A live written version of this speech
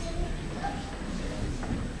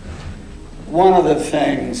one of the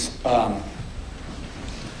things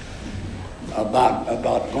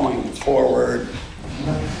about going forward,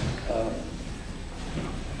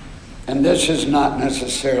 and this is not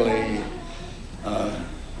necessarily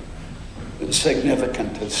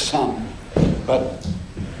significant to some, but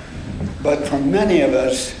for many of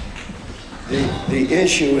us, the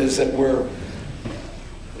issue is that we're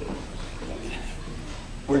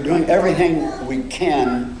doing everything we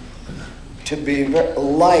can to be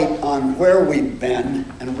light on where we've been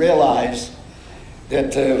and realize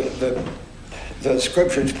that the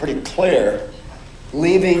scripture is pretty clear,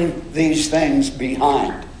 leaving these things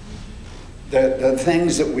behind. The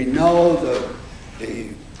things that we know, the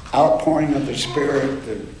outpouring of the Spirit,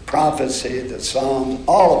 the prophecy, the Psalms,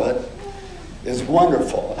 all of it is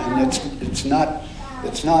wonderful. And it's not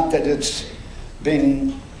that it's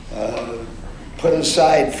being put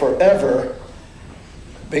aside forever,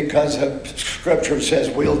 because the scripture says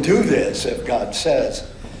we'll do this if God says.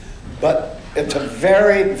 But it's a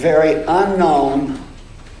very, very unknown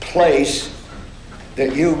place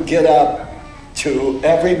that you get up to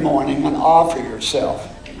every morning and offer yourself.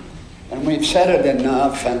 And we've said it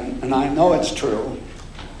enough, and I know it's true.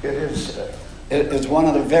 It is one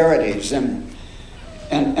of the verities.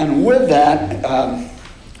 And with that,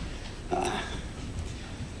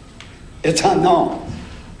 it's unknown.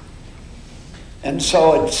 And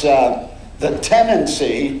so it's the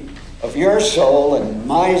tendency of your soul and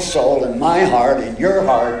my heart and your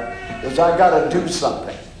heart is I got to do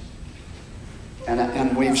something.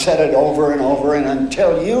 And we've said it over and over, and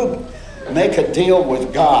until you make a deal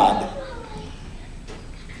with God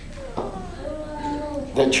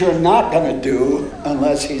that you're not going to do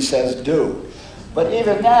unless he says do. But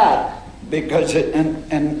even that, because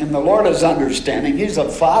and the Lord is understanding, he's a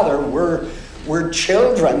father, we're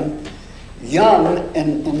children, young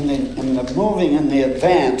in the moving in the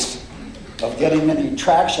advance of getting any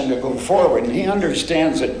traction to go forward, and he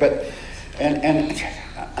understands it. But and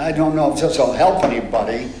I don't know if this will help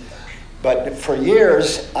anybody, but for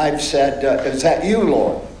years I've said, "Is that you,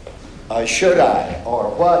 Lord? Should I, or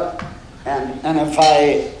what?" And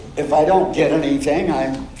if I don't get anything,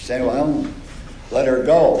 I say, "Well, let her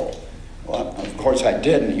go." Well, of course I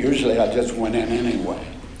didn't. Usually I just went in anyway.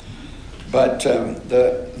 But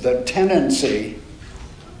the tendency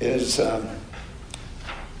is, and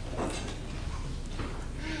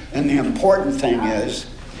the important thing is,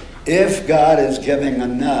 if God is giving a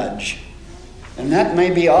nudge, and that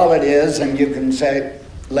may be all it is, and you can say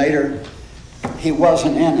later, he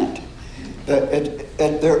wasn't in it.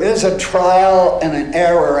 There is a trial and an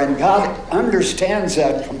error, and God understands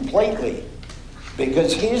that completely,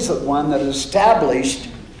 because he's the one that established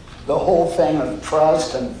the whole thing of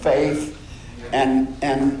trust and faith,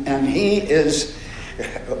 and he is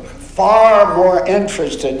far more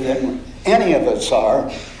interested than any of us are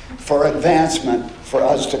for advancement, for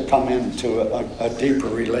us to come into a deeper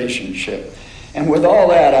relationship. And with all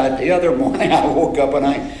that, the other morning I woke up and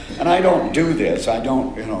I don't do this. I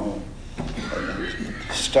don't,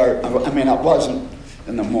 start. I mean, I wasn't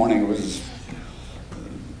in the morning. It was,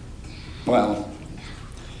 well,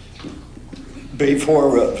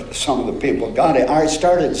 before some of the people got it, I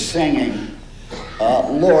started singing,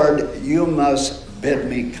 "Lord, you must bid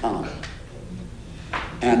me come."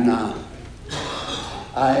 And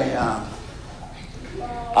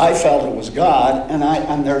I felt it was God,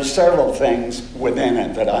 and there's several things within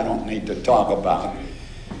it that I don't need to talk about,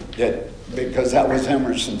 because that was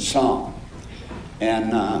Emerson's song.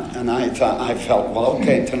 And I felt, well,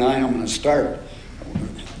 okay, tonight I'm going to start,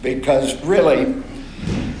 because really,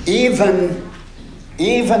 even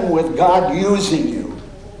with God using you,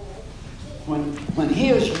 when he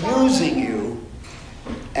is using you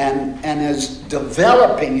and is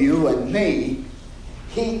developing you and me,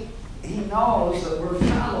 he knows that we're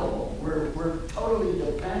fallible, we're totally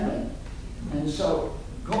dependent. And so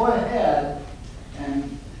go ahead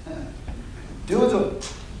and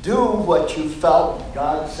do what you felt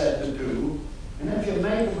God said to do. And if you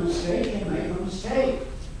make a mistake, you make a mistake.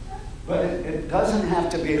 But it doesn't have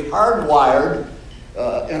to be hardwired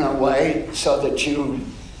in a way so that you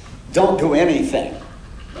don't do anything.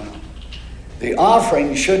 The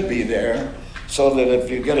offering should be there so that if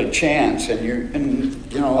you get a chance and you're in,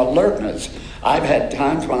 alertness. I've had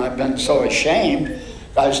times when I've been so ashamed,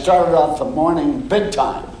 I started off the morning big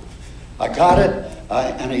time. I got it,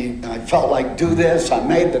 I felt like do this. I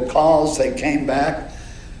made the calls, they came back,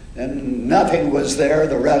 and nothing was there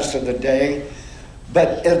the rest of the day.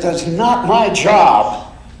 But it is not my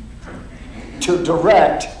job to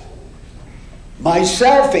direct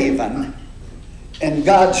myself even in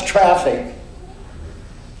God's traffic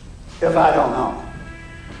if I don't know.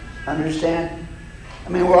 Understand? I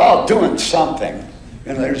mean, we're all doing something.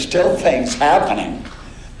 You know, there's still things happening.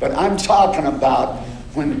 But I'm talking about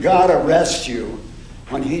when God arrests you,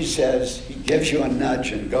 when he says, he gives you a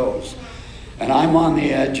nudge and goes. And I'm on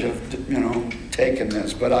the edge of, you know, taking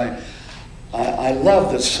this. But I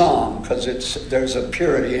love the song because there's a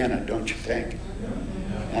purity in it, don't you think?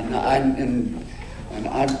 And I've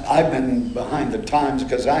been behind the times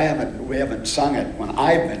because we haven't sung it when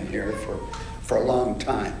I've been here for a long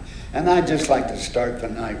time. And I'd just like to start the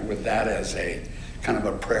night with that as a kind of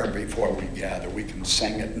a prayer before we gather. We can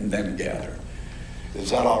sing it and then gather.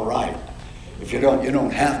 Is that all right? If you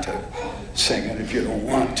don't have to sing it if you don't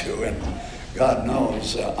want to. And God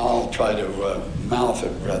knows I'll try to mouth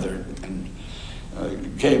it rather, and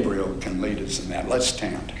Gabriel can lead us in that. Let's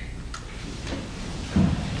stand.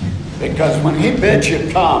 Because when he bids you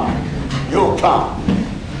come, you'll come.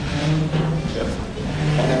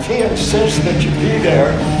 And if he insists that you be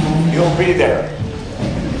there, you'll be there.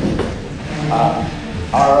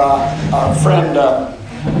 Our friend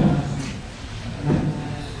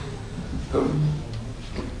who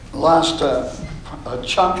lost a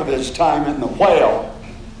chunk of his time in the whale,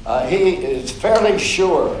 he is fairly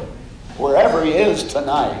sure wherever he is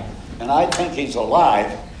tonight, and I think he's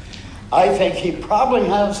alive, I think he probably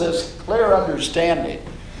has this clear understanding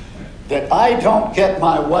that I don't get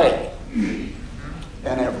my way in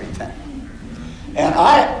everything. And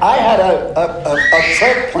I had a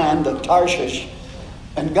trip planned to Tarshish,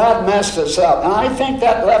 and God messed us up. And I think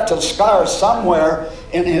that left a scar somewhere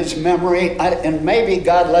in his memory, and maybe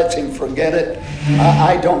God lets him forget it.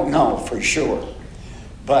 I don't know for sure.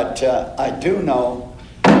 But I do know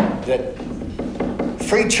that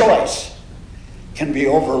free choice can be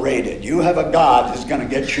overrated. You have a God who's going to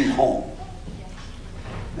get you home.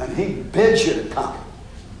 And he bids you to come.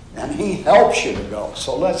 And he helps you to go.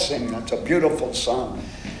 So let's sing. That's a beautiful song.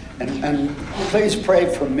 And please pray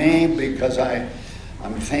for me, because I'm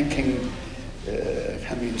thinking,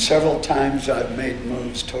 several times I've made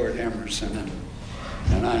moves toward Emerson,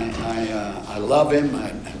 and I love him.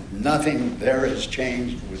 Nothing there has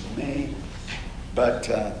changed with me. But,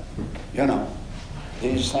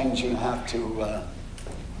 these things you have to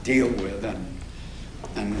deal with.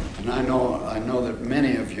 And I know that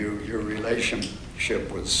many of you, your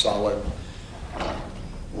relationship was solid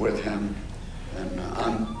with him. And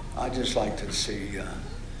I just like to see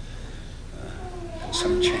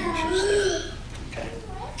some changes there. Okay.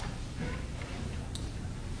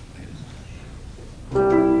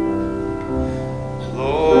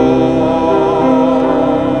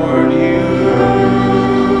 Lord, you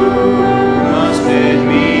must bid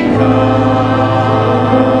me come,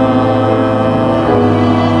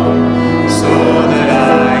 so that I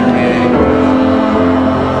can come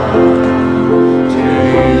to you,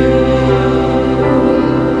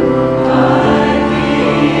 my King.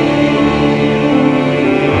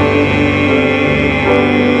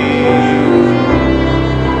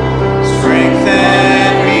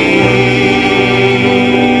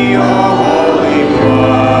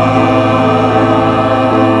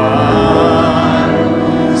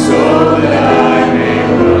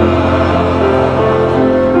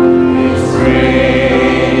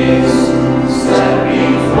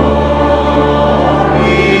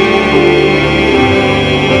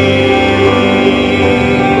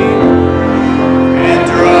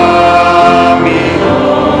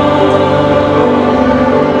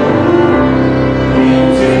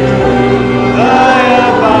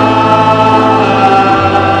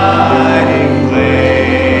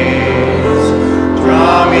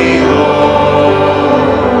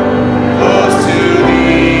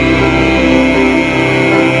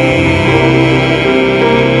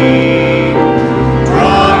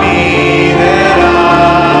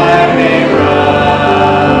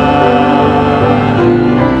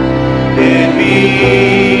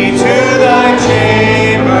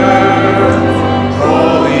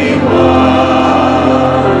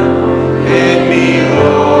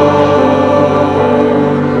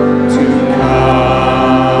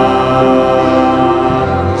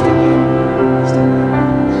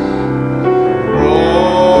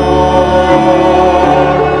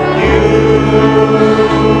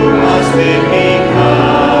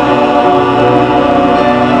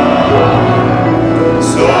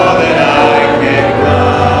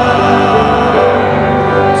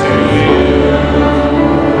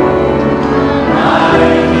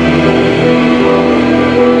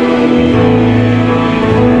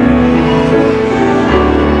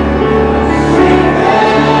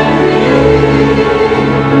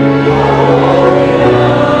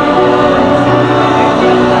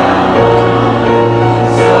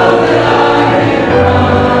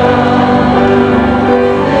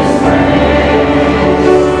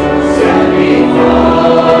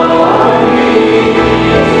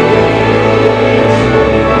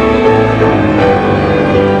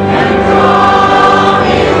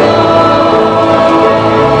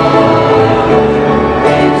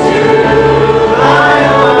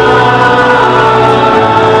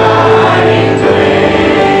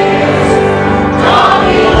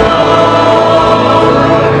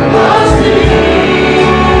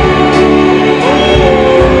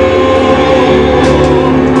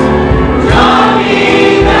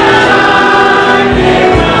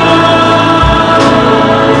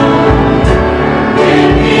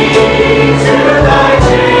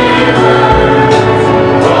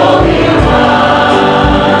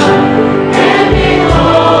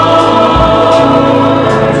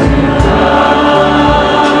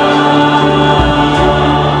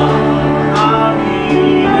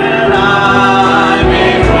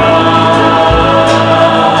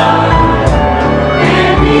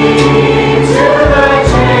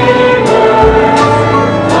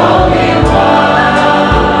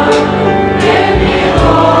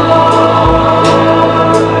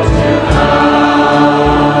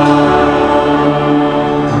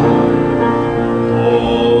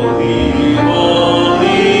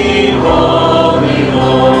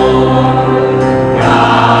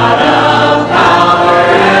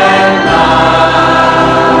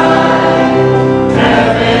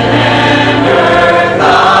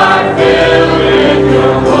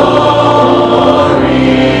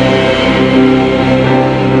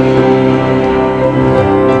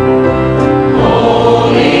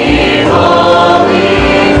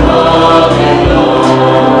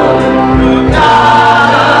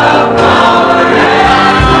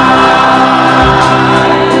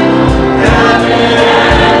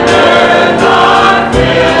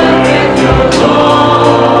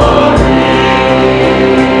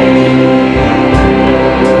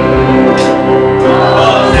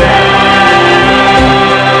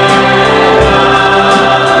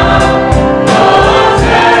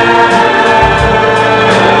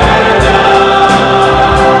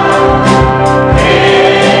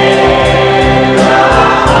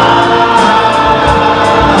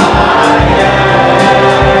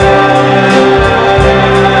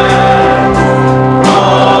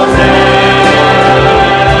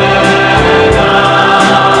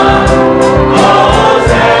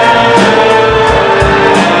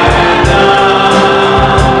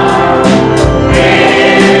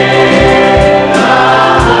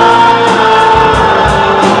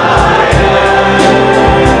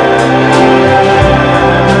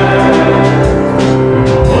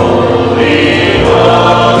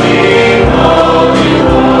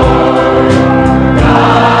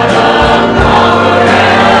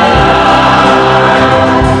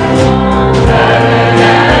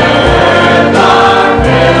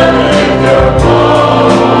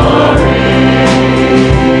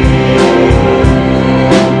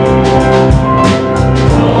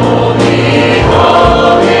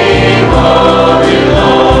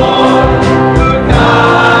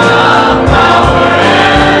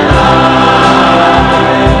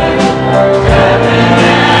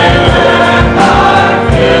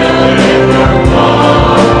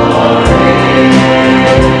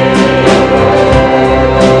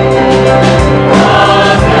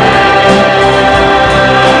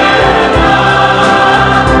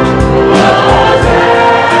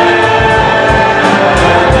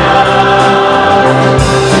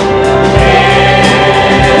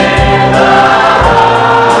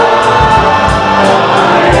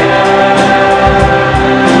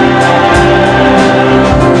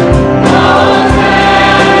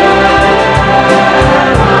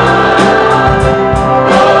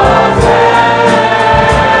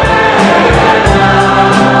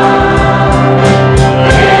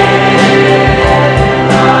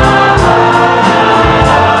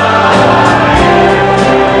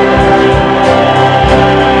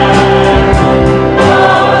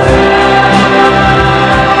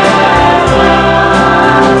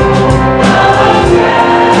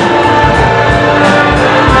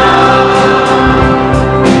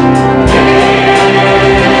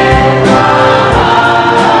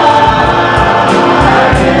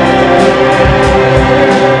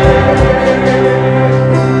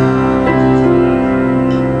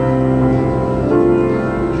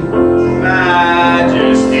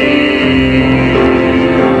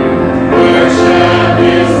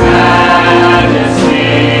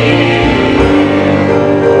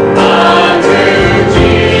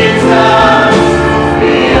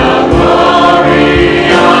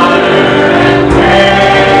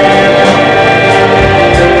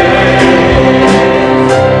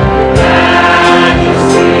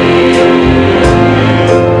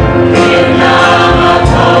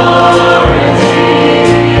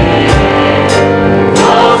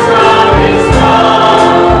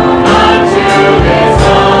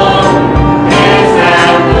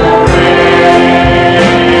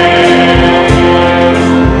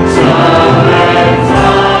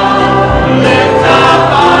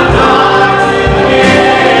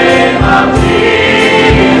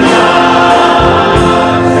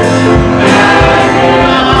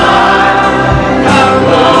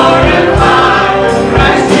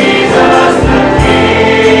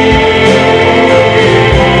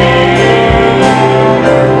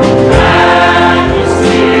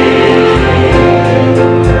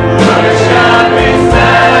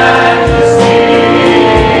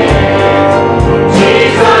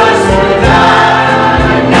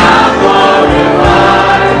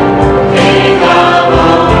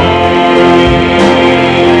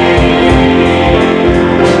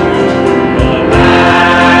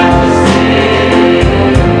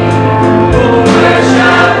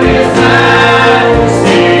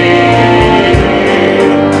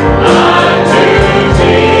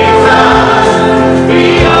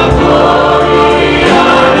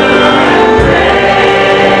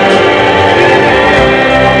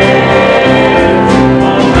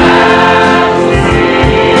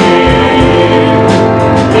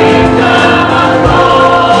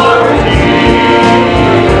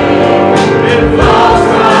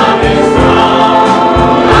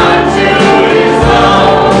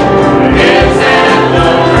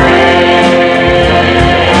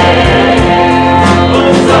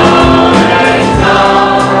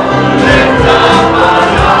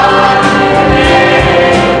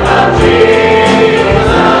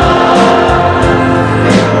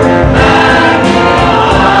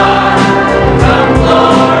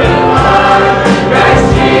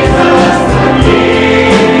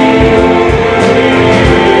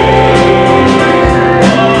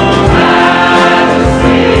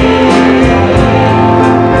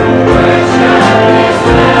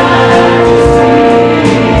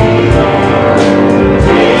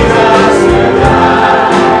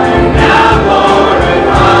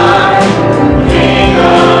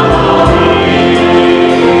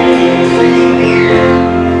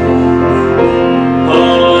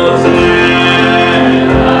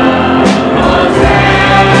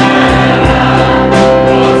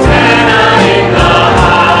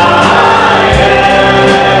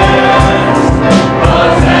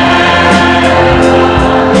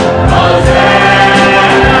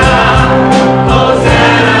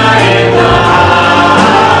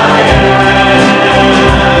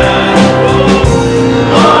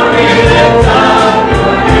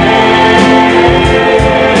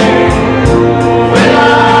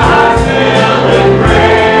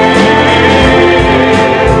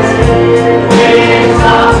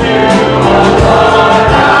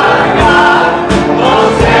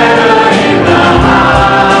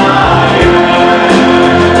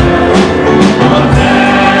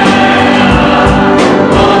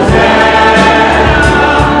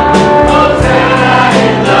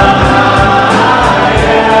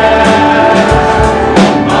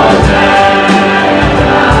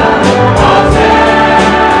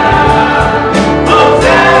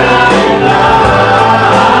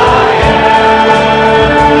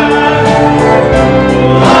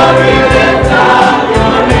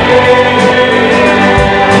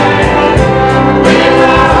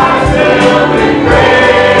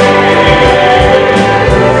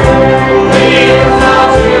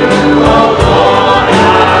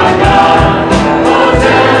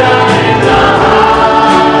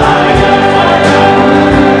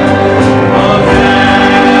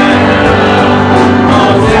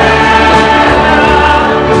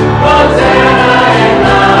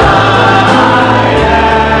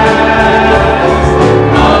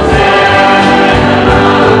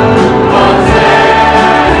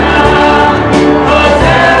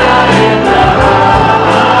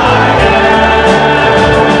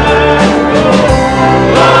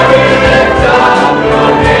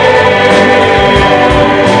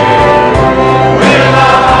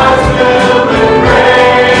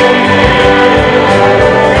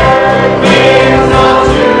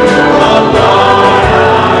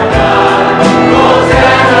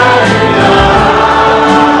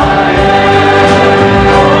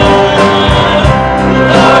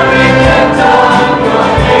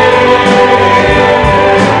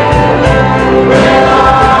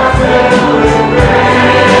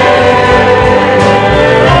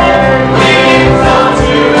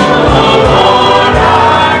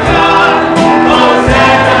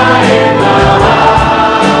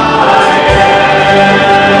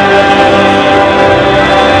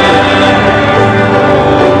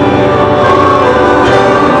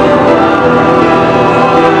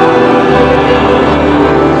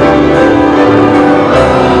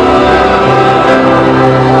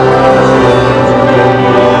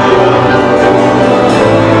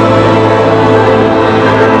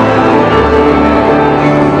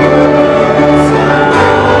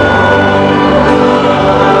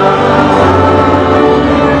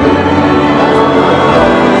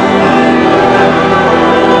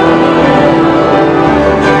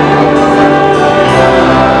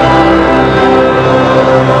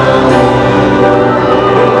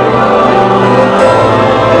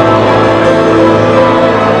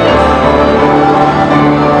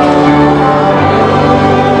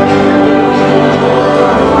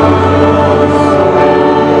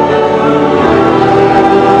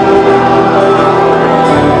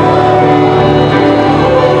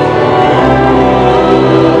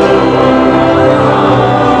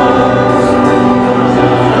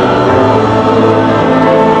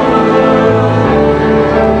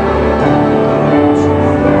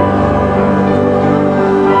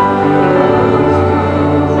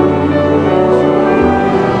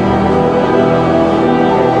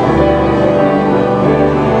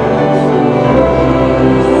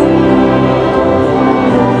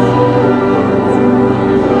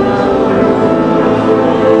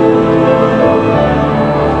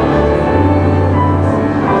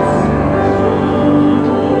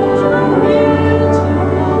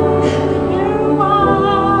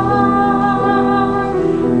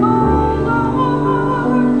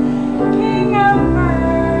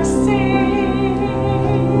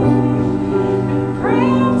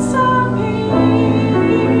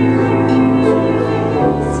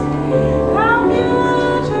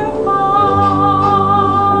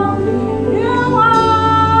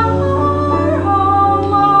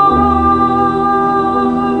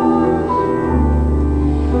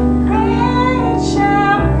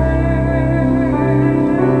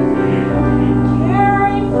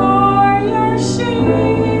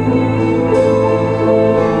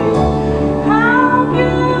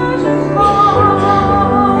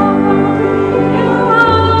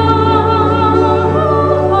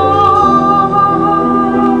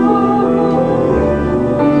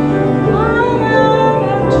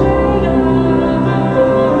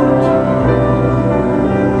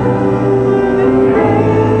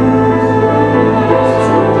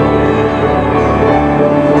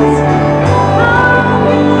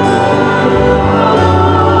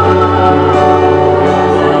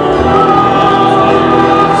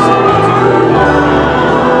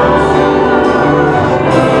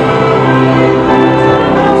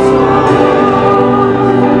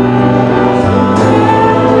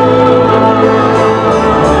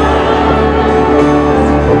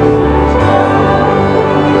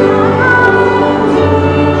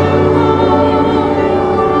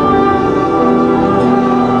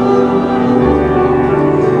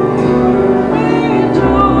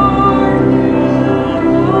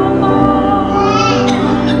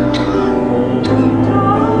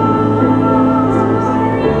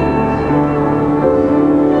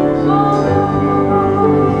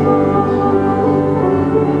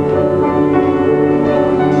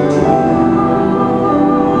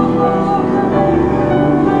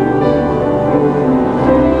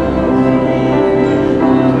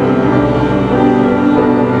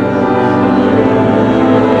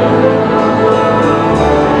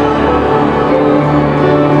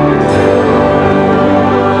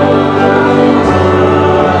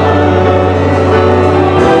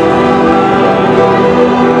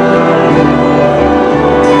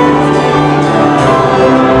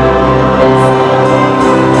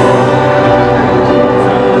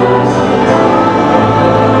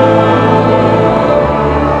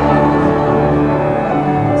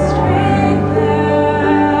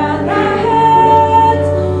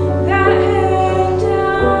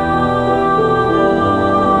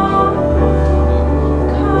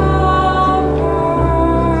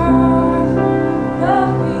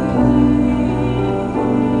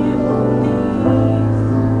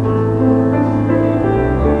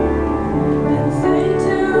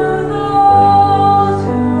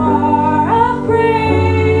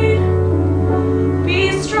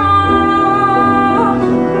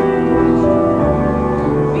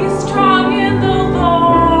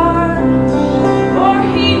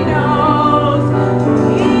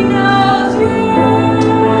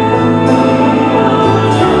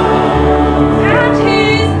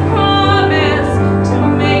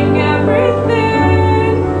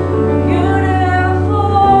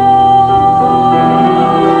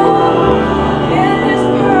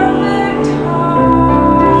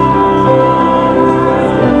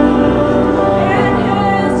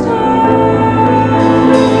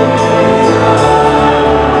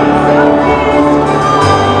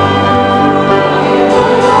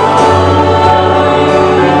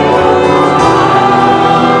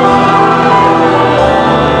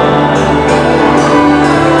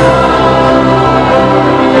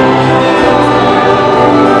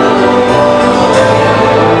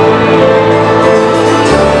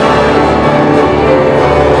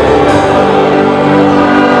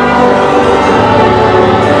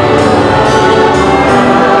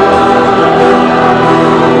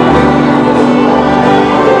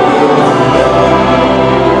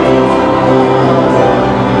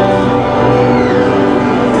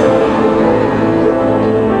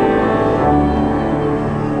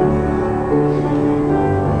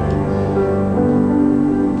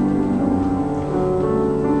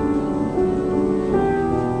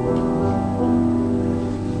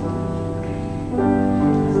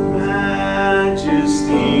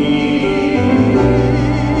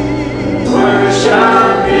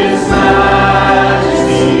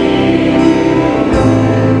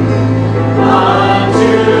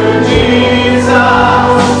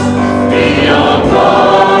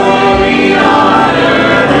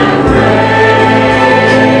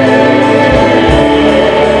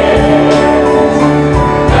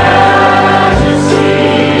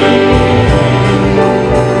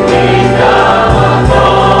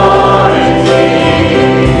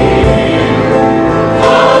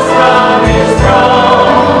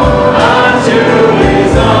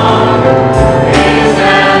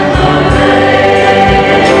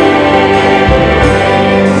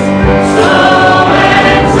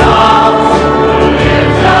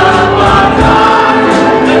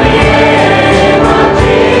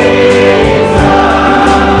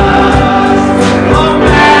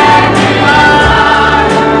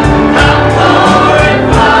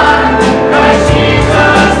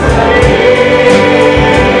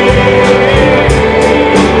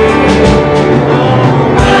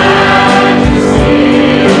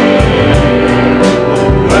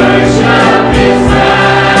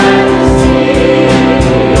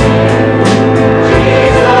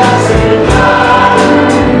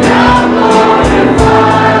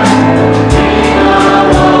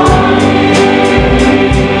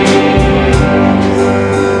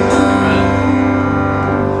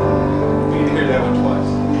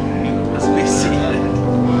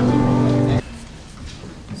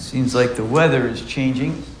 Seems like the weather is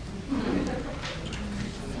changing.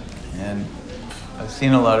 And I've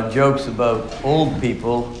seen a lot of jokes about old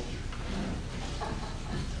people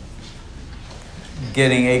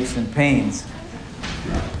getting aches and pains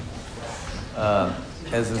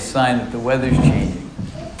as a sign that the weather's changing.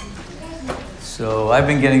 So I've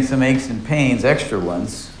been getting some aches and pains, extra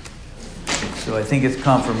ones. So I think it's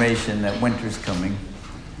confirmation that winter's coming.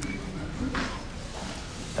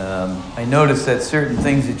 I notice that certain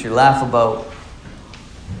things that you laugh about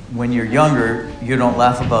when you're younger, you don't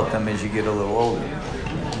laugh about them as you get a little older.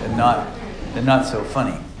 They're not so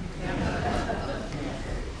funny.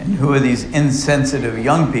 And who are these insensitive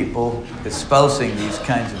young people espousing these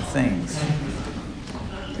kinds of things?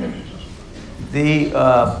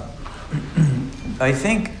 I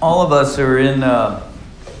think all of us are in a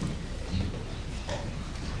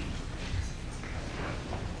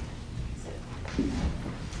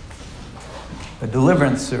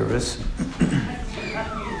deliverance service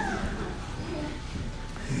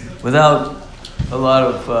without a lot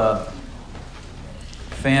of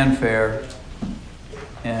fanfare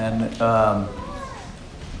and a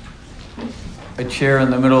chair in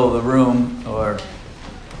the middle of the room, or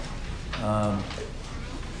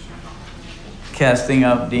casting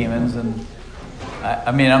out demons. And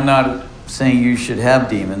I mean, I'm not saying you should have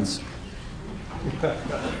demons.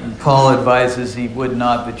 And Paul advises he would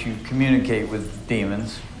not that you communicate with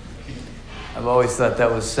demons. I've always thought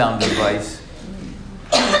that was sound advice.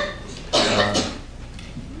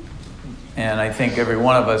 And I think every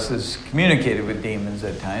one of us has communicated with demons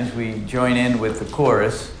at times. We join in with the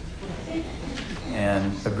chorus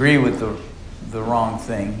and agree with the wrong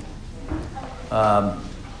thing.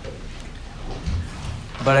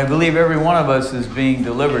 But I believe every one of us is being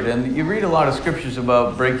delivered. And you read a lot of scriptures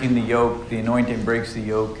about breaking the yoke. The anointing breaks the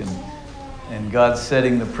yoke. And God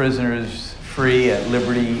setting the prisoners free at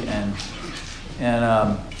liberty and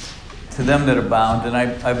to them that are bound. And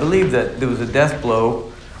I believe that there was a death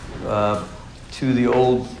blow to the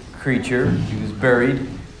old creature. He was buried.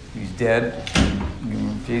 He's dead.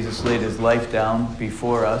 Jesus laid his life down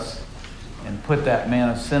before us and put that man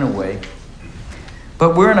of sin away.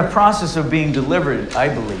 But we're in a process of being delivered, I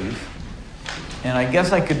believe. And I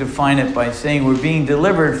guess I could define it by saying we're being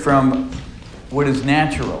delivered from what is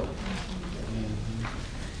natural.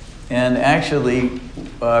 And actually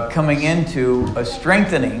coming into a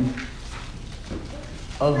strengthening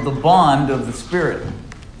of the bond of the Spirit.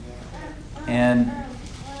 And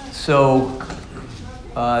so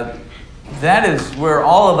that is where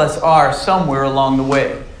all of us are somewhere along the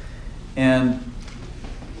way. And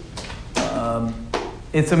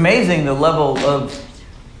it's amazing the level of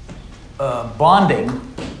bonding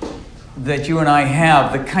that you and I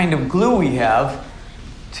have, the kind of glue we have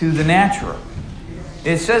to the natural.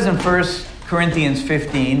 It says in 1 Corinthians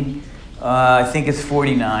 15, I think it's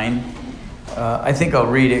 49, I think I'll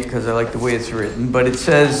read it because I like the way it's written, but it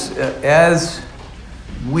says, as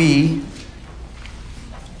we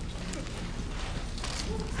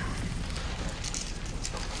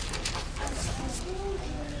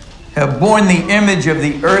have borne the image of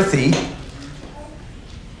the earthy,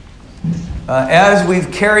 as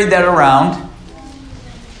we've carried that around,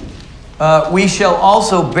 we shall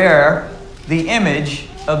also bear the image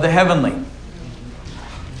of the heavenly.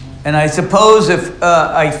 And I suppose if,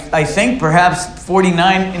 I think perhaps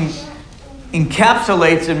 49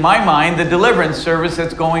 encapsulates in my mind the deliverance service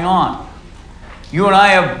that's going on. You and I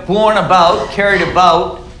have borne about, carried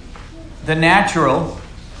about the natural,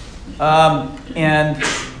 and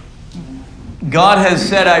God has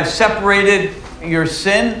said, I've separated your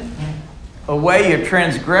sin away, your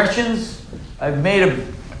transgressions. I've made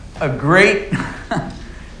a great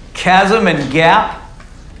chasm and gap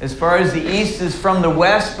as far as the east is from the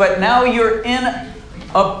west. But now you're in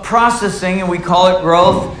a processing, and we call it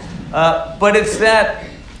growth. But it's that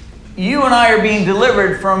you and I are being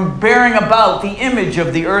delivered from bearing about the image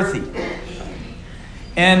of the earthy.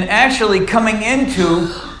 And actually coming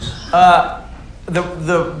into...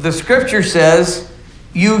 The scripture says,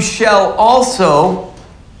 you shall also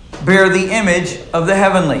bear the image of the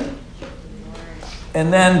heavenly.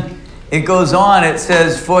 And then it goes on, it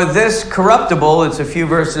says, for this corruptible, it's a few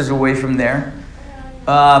verses away from there,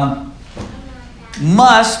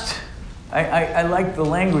 must, I like the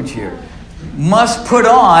language here, must put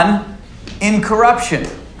on incorruption.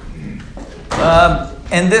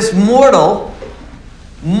 And this mortal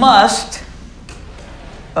must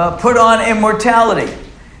put on immortality.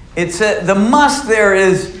 It's the must there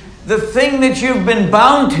is the thing that you've been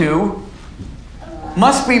bound to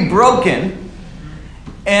must be broken,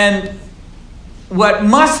 and what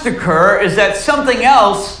must occur is that something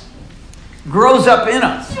else grows up in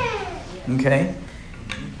us. Okay?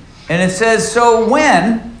 And it says, so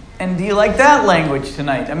when, and do you like that language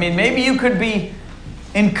tonight? I mean, maybe you could be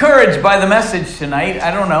encouraged by the message tonight.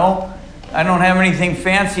 I don't know. I don't have anything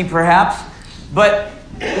fancy perhaps. But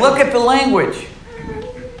look at the language.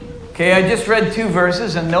 Okay, I just read 2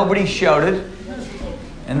 verses and nobody shouted.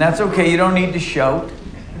 And that's okay, you don't need to shout.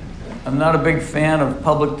 I'm not a big fan of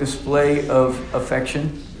public display of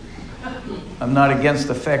affection. I'm not against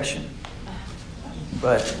affection.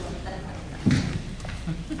 But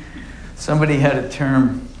somebody had a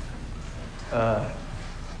term,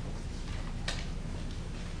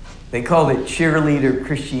 they called it cheerleader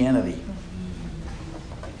Christianity.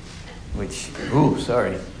 Which,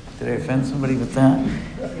 sorry. Did I offend somebody with that?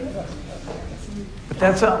 But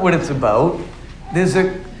that's not what it's about.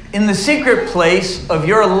 In the secret place of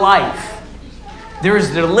your life, there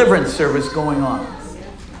is a deliverance service going on.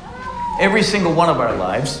 Every single one of our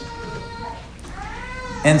lives.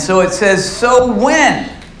 And so it says, so when?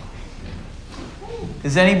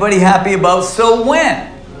 Is anybody happy about so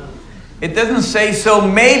when? It doesn't say so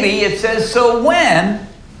maybe, it says so when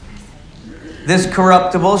this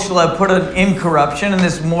corruptible shall have put on incorruption, and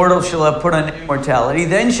this mortal shall have put on immortality.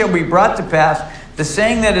 Then shall be brought to pass the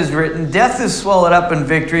saying that is written, death is swallowed up in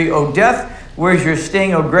victory. O death, where's your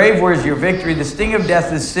sting? O grave, where's your victory? The sting of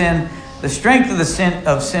death is sin. The strength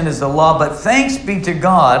of sin is the law. But thanks be to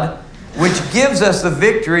God, which gives us the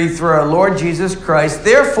victory through our Lord Jesus Christ.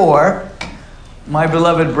 Therefore, my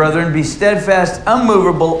beloved brethren, be steadfast,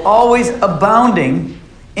 unmovable, always abounding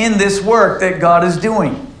in this work that God is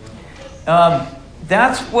doing.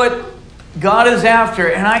 That's what God is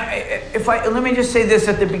after. And let me just say this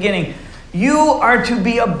at the beginning. You are to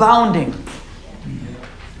be abounding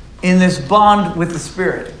in this bond with the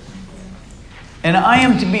Spirit. And I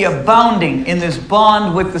am to be abounding in this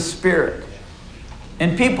bond with the Spirit.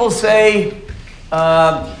 And people say,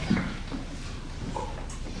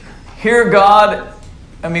 hear God.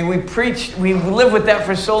 I mean, we live with that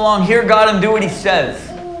for so long. Hear God and do what He says.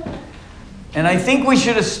 And I think we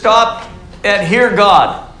should have stopped at hear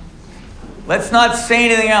God. Let's not say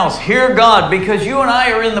anything else. Hear God, because you and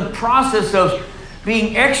I are in the process of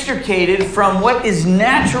being extricated from what is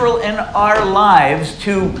natural in our lives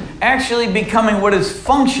to actually becoming what is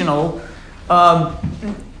functional by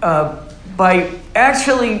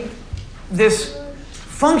actually this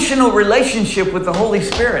functional relationship with the Holy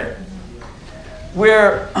Spirit,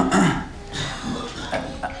 where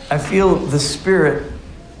I feel the Spirit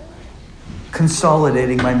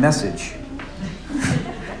consolidating my message.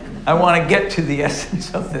 I want to get to the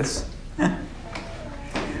essence of this.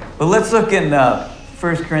 But let's look in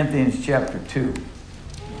 1 Corinthians chapter 2.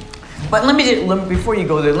 But before you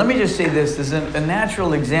go there, let me just say this. There's a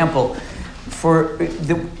natural example for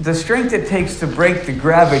the strength it takes to break the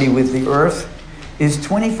gravity with the earth is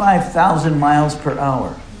 25,000 miles per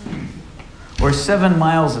hour, or 7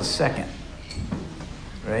 miles a second.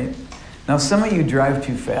 Right? Now, some of you drive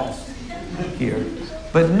too fast here,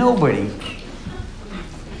 but nobody.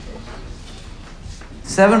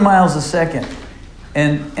 7 miles a second.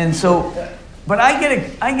 And so, but I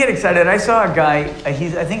get excited. I saw a guy, I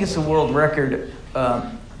think it's the world record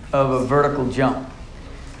of a vertical jump.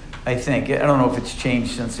 I think. I don't know if it's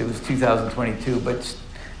changed since it was 2022,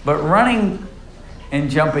 but running and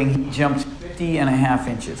jumping, he jumped 50.5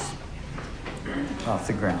 inches off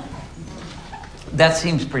the ground. That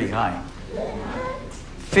seems pretty high.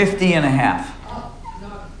 50.5.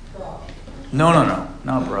 No,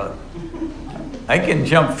 not broad. I can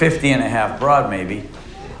jump 50.5 broad, maybe.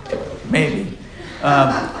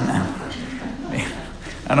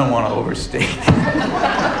 I don't want to overstate.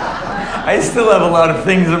 I still have a lot of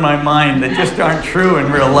things in my mind that just aren't true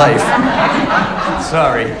in real life.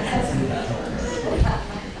 Sorry.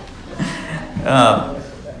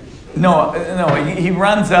 No, he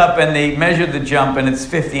runs up and they measure the jump and it's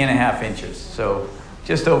 50.5 inches. So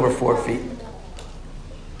just over 4 feet.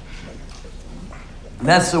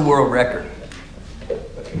 That's the world record.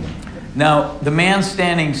 Now, the man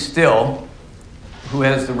standing still, who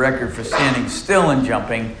has the record for standing still and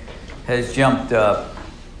jumping, has jumped,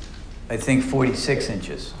 I think, 46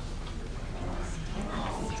 inches.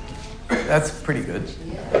 That's pretty good.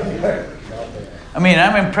 I mean,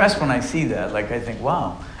 I'm impressed when I see that. Like, I think,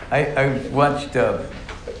 wow. I watched,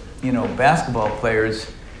 basketball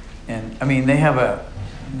players, and I mean, they have a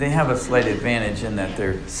slight advantage in that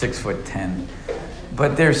they're 6'10",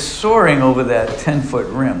 but they're soaring over that 10-foot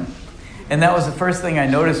rim. And that was the first thing I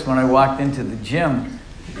noticed when I walked into the gym,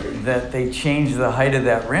 that they changed the height of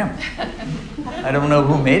that rim. I don't know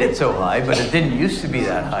who made it so high, but it didn't used to be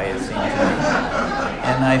that high, it seemed to me.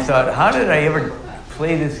 And I thought, how did I ever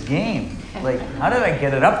play this game? Like, how did I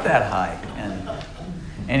get it up that high? And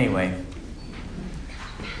anyway,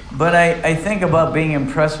 but I think about being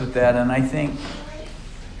impressed with that, and I think,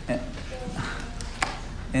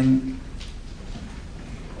 and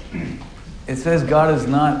it says God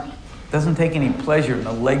doesn't take any pleasure in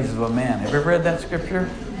the legs of a man. Have you ever read that scripture?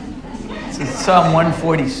 It's in Psalm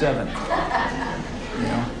 147. You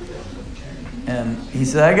know? And he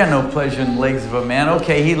said, I got no pleasure in the legs of a man.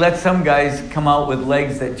 Okay, he lets some guys come out with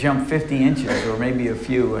legs that jump 50 inches, or maybe a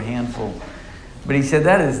handful. But he said,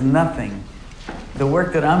 that is nothing. The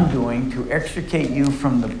work that I'm doing to extricate you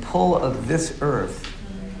from the pull of this earth,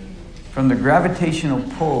 from the gravitational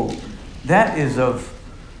pull, that is of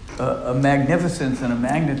a magnificence and a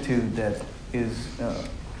magnitude that is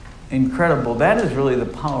incredible. That is really the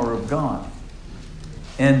power of God.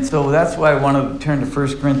 And so that's why I want to turn to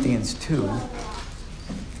 1 Corinthians 2.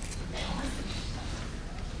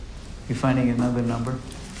 You finding another number?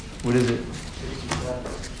 What is it?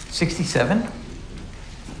 67?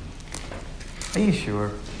 Are you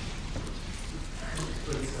sure?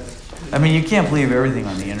 I mean, you can't believe everything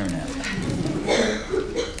on the internet.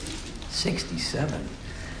 67.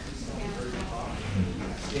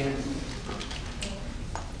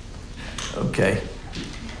 Okay.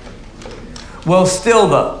 Well, still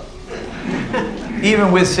though,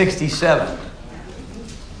 even with 67.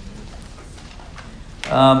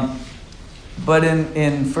 But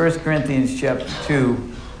in 1 Corinthians chapter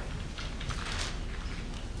 2,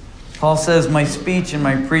 Paul says, my speech and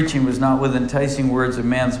my preaching was not with enticing words of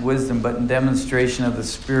man's wisdom, but in demonstration of the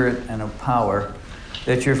Spirit and of power,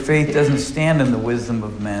 that your faith doesn't stand in the wisdom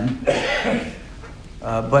of men,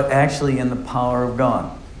 but actually in the power of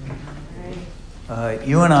God.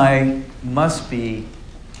 You and I must be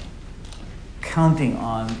counting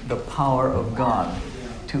on the power of God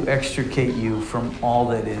to extricate you from all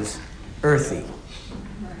that is earthy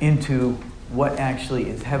into what actually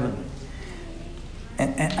is heavenly.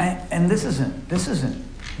 And this isn't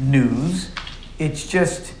news. It's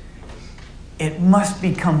just, it must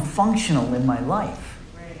become functional in my life.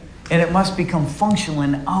 And it must become functional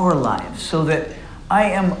in our lives so that I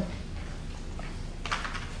am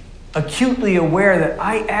acutely aware that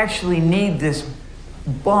I actually need this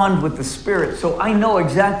bond with the Spirit. So I know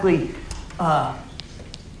exactly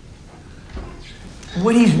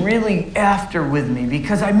what He's really after with me,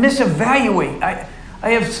 because I misevaluate.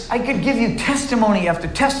 I could give you testimony after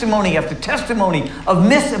testimony after testimony of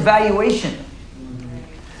misevaluation.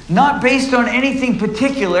 Not based on anything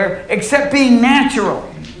particular, except being natural.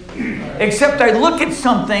 Except I look at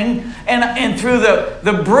something, and through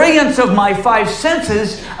the brilliance of my five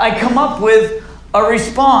senses, I come up with a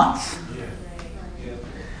response.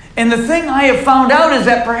 And the thing I have found out is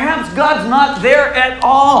that perhaps God's not there at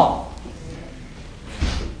all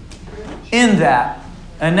in that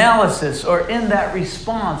analysis or in that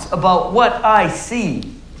response about what I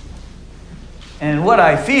see and what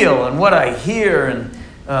I feel and what I hear and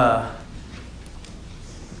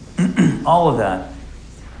all of that.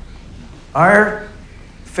 Our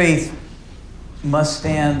faith must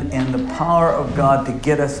stand in the power of God to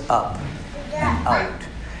get us up and out.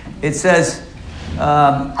 It says,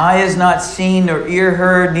 eye has not seen nor ear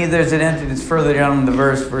heard, neither has it entered. It's further down in the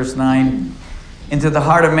verse 9. Into the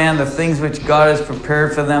heart of man, the things which God has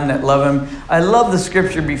prepared for them that love Him. I love the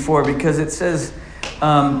scripture before because it says,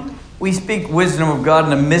 we speak wisdom of God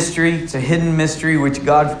in a mystery. It's a hidden mystery which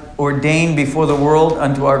God ordained before the world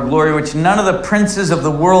unto our glory, which none of the princes of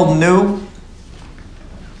the world knew.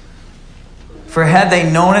 For had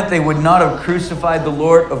they known it, they would not have crucified the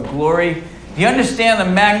Lord of glory. Do you understand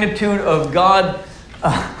the magnitude of God,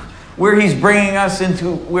 where He's bringing us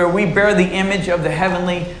into, where we bear the image of the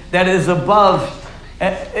heavenly that is above?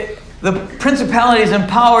 The principalities and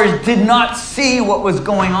powers did not see what was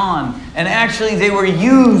going on. And actually they were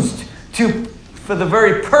used for the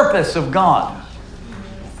very purpose of God.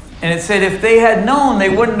 And it said if they had known, they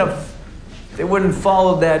wouldn't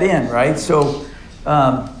follow that in, right? So,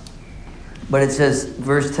 but it says,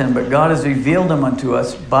 verse 10, but God has revealed them unto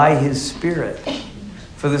us by His Spirit.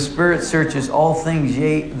 For the Spirit searches all things,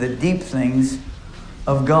 yea, the deep things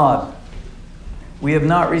of God. We have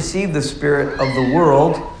not received the spirit of the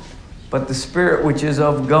world, but the Spirit which is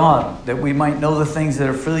of God, that we might know the things that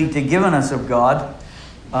are freely given us of God,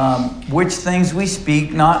 which things we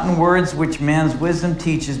speak, not in words which man's wisdom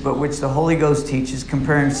teaches, but which the Holy Ghost teaches,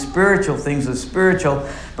 comparing spiritual things with spiritual.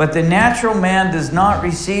 But the natural man does not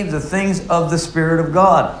receive the things of the Spirit of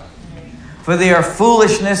God, for they are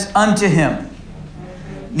foolishness unto him.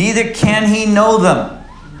 Neither can he know them.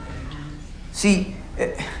 See,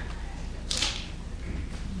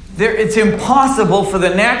 it's impossible for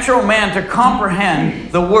the natural man to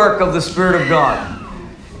comprehend the work of the Spirit of God.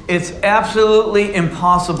 It's absolutely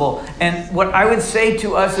impossible. And what I would say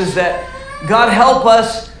to us is that God help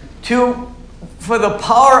us for the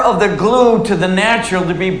power of the glue to the natural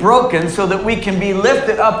to be broken so that we can be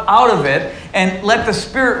lifted up out of it and let the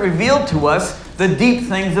Spirit reveal to us the deep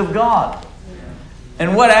things of God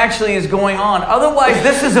and what actually is going on. Otherwise,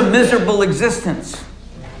 this is a miserable existence.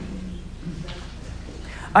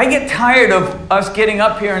 I get tired of us getting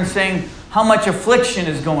up here and saying how much affliction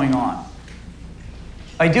is going on.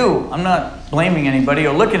 I do. I'm not blaming anybody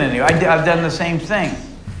or looking at anybody. I've done the same thing.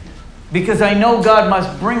 Because I know God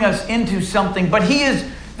must bring us into something. But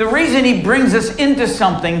the reason He brings us into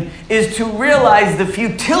something is to realize the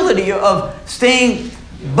futility of staying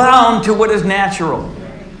bound to what is natural.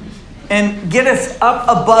 And get us up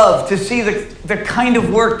above to see the kind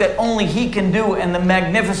of work that only He can do and the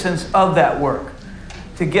magnificence of that work.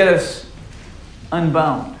 To get us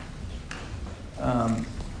unbound.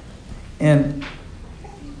 And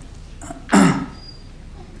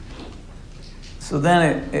so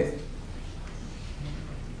then it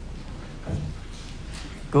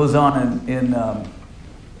goes on in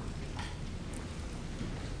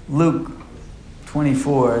Luke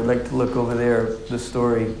 24. I'd like to look over there, the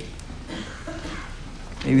story.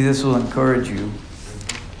 Maybe this will encourage you.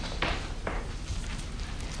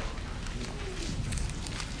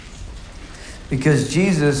 Because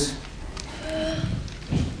Jesus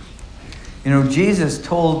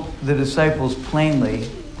told the disciples plainly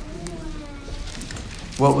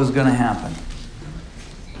what was going to happen.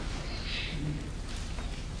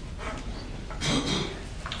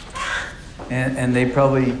 And they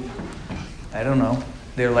probably, I don't know,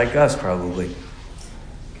 they're like us probably.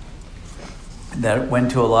 That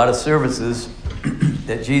went to a lot of services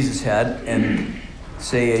that Jesus had and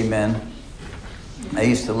say amen. I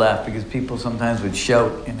used to laugh because people sometimes would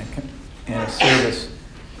shout in a service.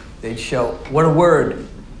 They'd shout, "What a word!"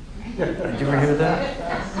 Did you ever hear that?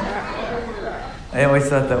 I always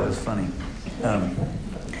thought that was funny.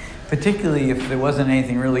 Particularly if there wasn't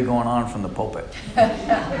anything really going on from the pulpit.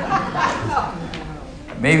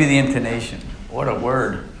 Maybe the intonation. What a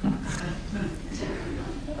word.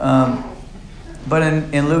 But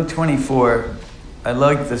in Luke 24, I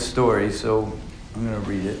like the story, so I'm going to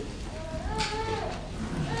read it.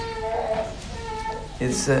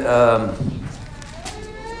 It's the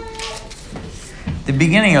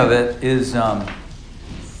beginning of it is, the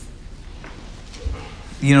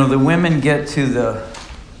women get to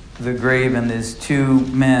the grave and there's two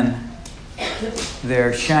men.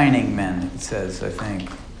 They're shining men, it says, I think.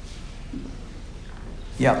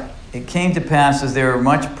 Yep. It came to pass as they were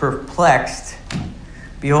much perplexed,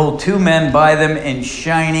 behold, two men by them in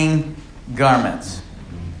shining garments.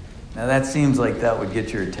 Now that seems like that would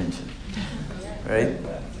get your attention. Right?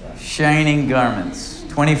 Shining garments.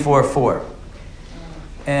 24:4.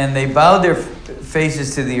 And they bowed their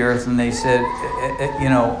faces to the earth and they said,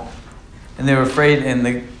 and they were afraid, and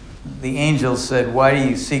the angels said, "Why do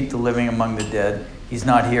you seek the living among the dead? He's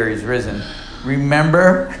not here, he's risen."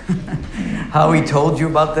 Remember how he told you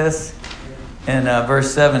about this? In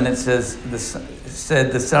verse 7 it says,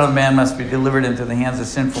 the Son of Man must be delivered into the hands of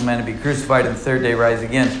sinful men and be crucified and the third day rise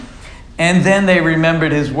again. And then they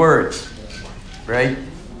remembered his words. Right?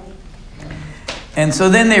 And so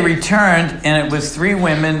then they returned, and it was three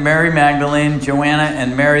women, Mary Magdalene, Joanna,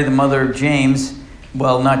 and Mary, the mother of James.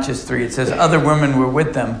 Well, not just three. It says other women were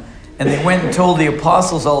with them. And they went and told the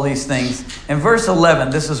apostles all these things. In verse 11,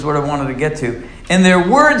 this is what I wanted to get to. And their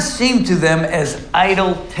words seemed to them as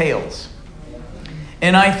idle tales.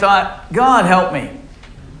 And I thought, God help me.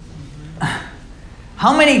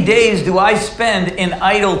 How many days do I spend in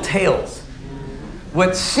idle tales?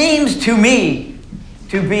 What seems to me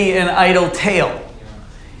to be an idle tale.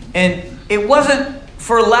 And it wasn't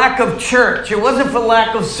for lack of church. It wasn't for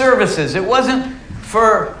lack of services. It wasn't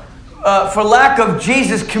for lack of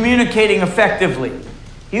Jesus communicating effectively.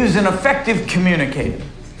 He was an effective communicator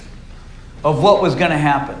of what was going to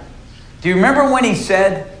happen. Do you remember when he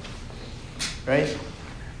said, right?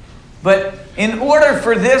 But in order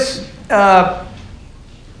for this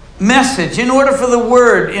message, in order for the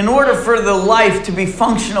word, in order for the life to be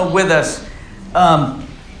functional with us,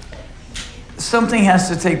 something has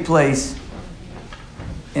to take place.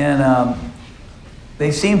 And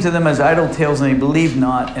they seem to them as idle tales, and they believed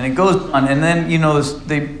not. And it goes on. And then,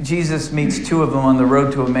 Jesus meets two of them on the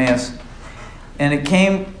road to Emmaus. And it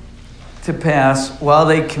came to pass, while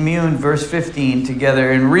they communed, verse 15,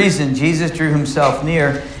 together and reasoned, Jesus drew himself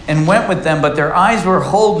near and went with them, but their eyes were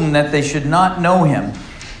holden that they should not know him.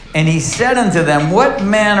 And he said unto them, what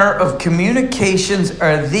manner of communications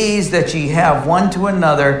are these that ye have one to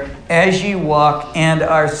another as ye walk and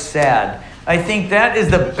are sad? I think that is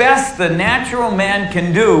the best the natural man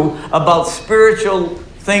can do about spiritual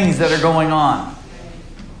things that are going on.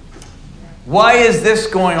 Why is this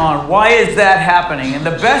going on? Why is that happening? And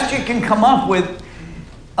the best you can come up with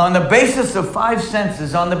on the basis of 5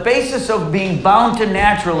 senses, on the basis of being bound to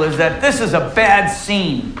natural, is that this is a bad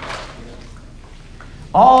scene.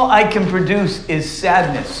 All I can produce is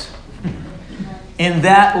sadness in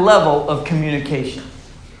that level of communication.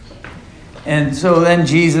 And so then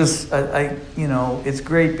Jesus, it's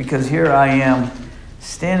great because here I am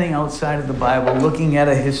standing outside of the Bible, looking at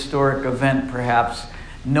a historic event perhaps,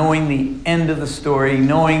 knowing the end of the story,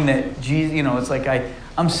 knowing that Jesus, it's like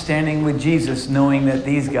I'm standing with Jesus knowing that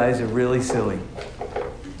these guys are really silly.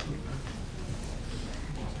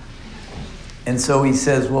 And so he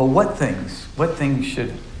says, well, what things? What things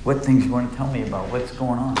you want to tell me about? What's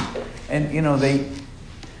going on? And,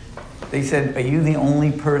 they said, are you the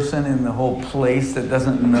only person in the whole place that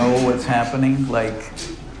doesn't know what's happening? Like,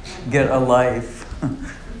 get a life,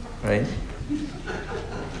 right?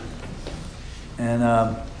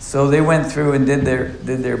 And so they went through and did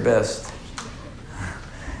their best.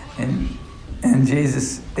 And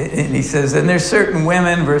Jesus, and he says, and there's certain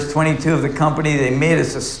women, verse 22 of the company, they made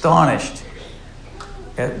us astonished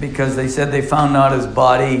because they said they found not his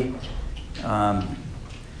body.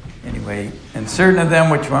 Anyway, and certain of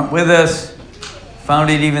them which went with us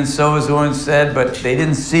found it even so as the woman said, but they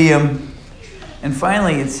didn't see him. And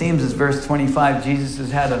finally, it seems as verse 25, Jesus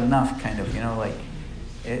has had enough, kind of, like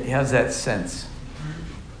it has that sense.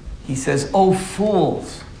 He says, "O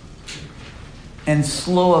fools, and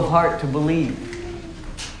slow of heart to believe."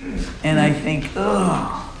 And I think,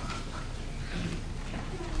 ugh.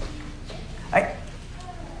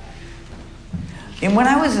 And when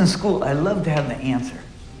I was in school, I loved to have the answer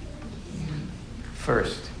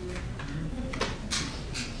first.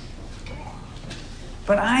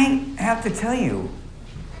 But I have to tell you,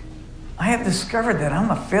 I have discovered that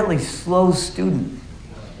I'm a fairly slow student.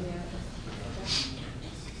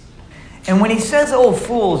 And when he says, "Oh,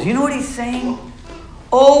 fools," you know what he's saying?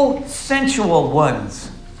 "Oh, sensual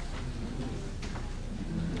ones."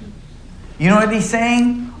 You know what he's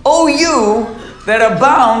saying? "Oh, you that are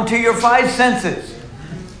bound to your 5 senses."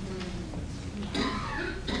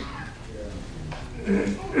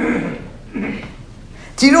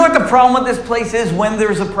 Do you know what the problem with this place is when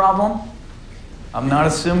there's a problem? I'm not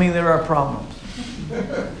assuming there are problems.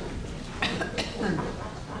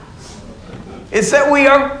 It's that we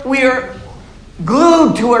are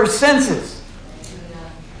glued to our senses.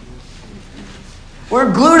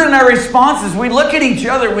 We're glued in our responses. We look at each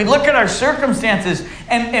other. We look at our circumstances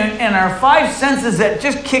and our 5 senses that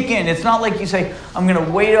just kick in. It's not like you say, I'm going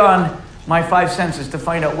to wait on my 5 senses to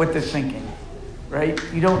find out what they're thinking. Right?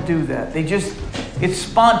 You don't do that. It's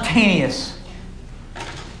spontaneous.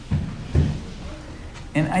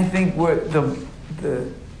 And I think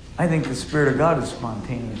I think the Spirit of God is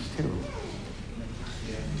spontaneous too.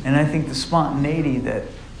 And I think the spontaneity that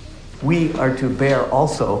we are to bear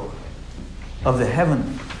also of the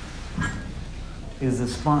heavenly is the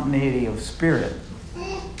spontaneity of spirit,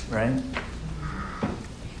 right?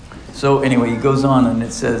 So anyway, he goes on and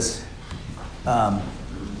it says,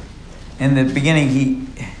 in the beginning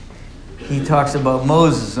he talks about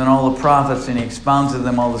Moses and all the prophets, and he expounds to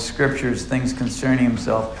them all the scriptures, things concerning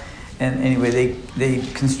himself. And anyway, they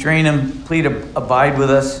constrain him, plead, abide with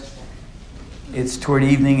us. It's toward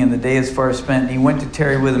evening, and the day is far spent. And he went to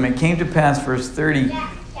tarry with them. It came to pass, verse 30,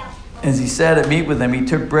 as he sat at meat with them, he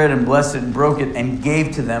took bread and blessed it and broke it and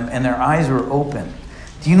gave to them, and their eyes were open.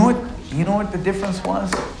 Do you know what the difference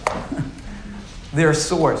was? Their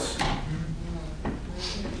source.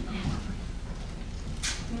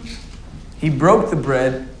 He broke the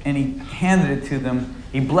bread and he handed it to them.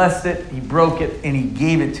 He blessed it, he broke it, and he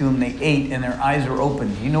gave it to them. They ate, and their eyes were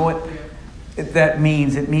open. Do you know what that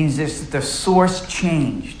means? It means the source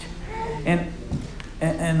changed. And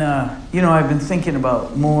I've been thinking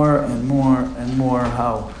about more and more and more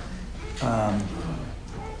how,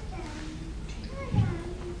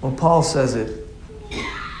 Paul says it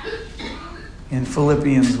in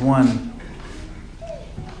Philippians 1.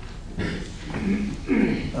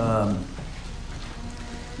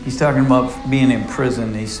 He's talking about being in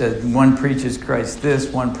prison. He said, one preaches Christ this,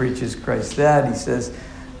 one preaches Christ that. He says,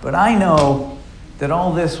 but I know that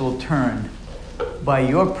all this will turn by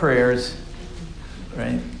your prayers,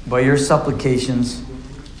 right? By your supplications.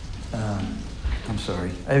 I'm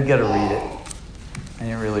sorry. I've got to read it. I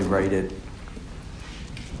didn't really write it.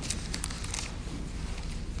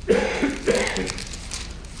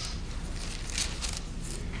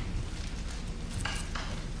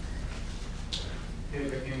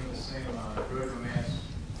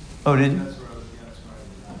 Oh, did you? That's where I was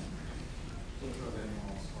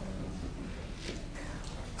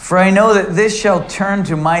at. For I know that this shall turn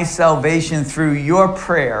to my salvation through your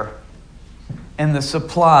prayer and the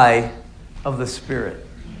supply of the Spirit.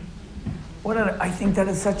 I think that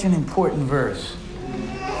is such an important verse.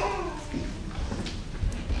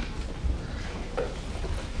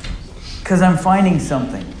 Because I'm finding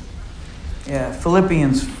something. Yeah,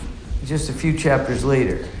 Philippians, just a few chapters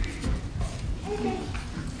later.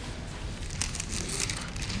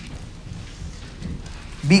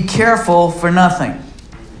 Be careful for nothing,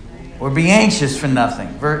 or be anxious for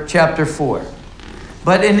nothing. Chapter 4.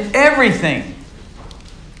 But in everything,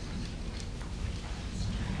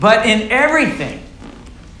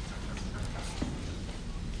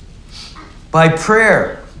 by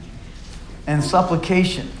prayer and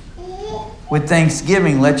supplication, with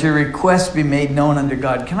thanksgiving, let your requests be made known unto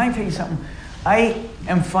God. Can I tell you something? I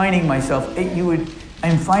am finding myself, and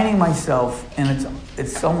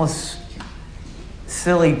it's almost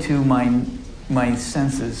silly to my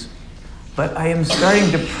senses, but I am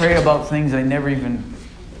starting to pray about things I never even...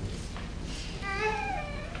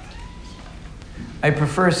 I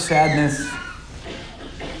prefer sadness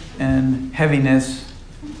and heaviness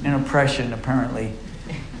and oppression, apparently,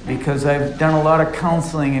 because I've done a lot of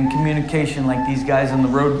counseling and communication like these guys on the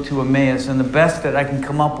road to Emmaus, and the best that I can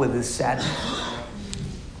come up with is sadness.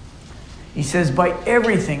 He says, by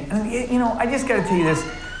everything. And, I just got to tell you this.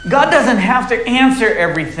 God doesn't have to answer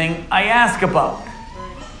everything I ask about.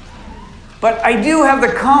 But I do have the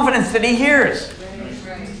confidence that He hears.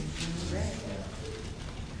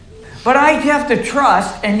 But I have to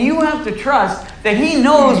trust, and you have to trust, that He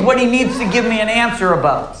knows what He needs to give me an answer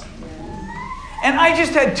about. And I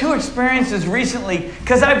just had 2 experiences recently,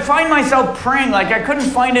 because I find myself praying like I couldn't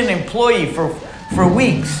find an employee for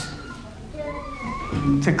weeks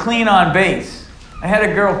to clean on base. I had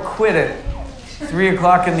a girl quit at 3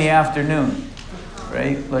 o'clock in the afternoon,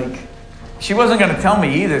 right? Like, she wasn't going to tell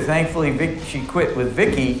me either. Thankfully, she quit with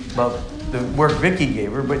Vicky about the work Vicky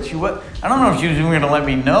gave her, but I don't know if she was even going to let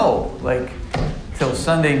me know, like, till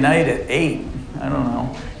Sunday night at 8. I don't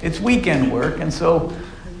know. It's weekend work, and so...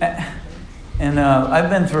 And I've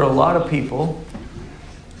been through a lot of people.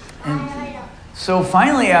 And so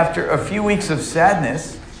finally, after a few weeks of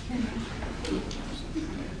sadness,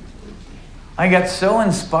 I got so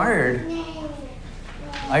inspired,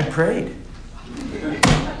 I prayed.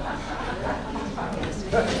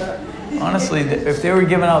 Honestly, if they were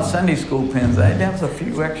giving out Sunday school pins, I'd have a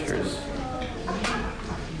few extras.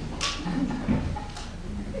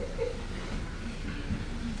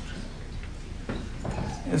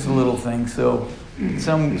 It's a little thing. So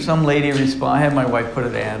some lady responded. I had my wife put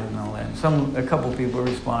an ad and all that. A couple people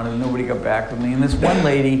responded. Nobody got back with me. And this one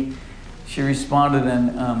lady, she responded,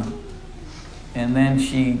 and then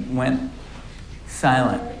she went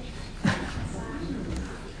silent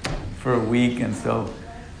for a week. And so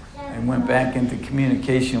I went back into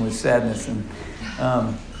communication with sadness. And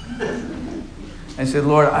I said,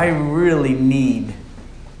 Lord, I really need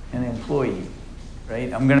an employee.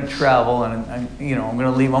 Right? I'm going to travel, and I'm going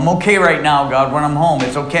to leave. I'm okay right now, God. When I'm home,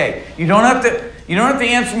 it's okay. You don't have to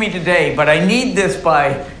answer me today, but I need this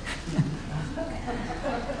by.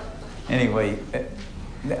 Anyway,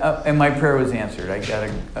 and my prayer was answered. I got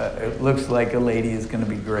it looks like a lady is going to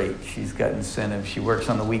be great. She's got incentive. She works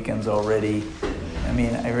on the weekends already. I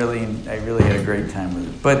mean, I really had a great time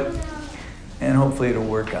with it. And hopefully it'll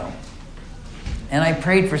work out. And I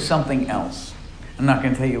prayed for something else. I'm not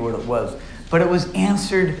going to tell you what it was. But it was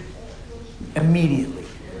answered immediately.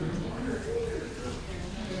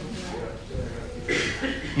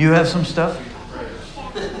 You have some stuff?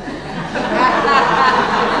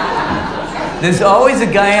 There's always a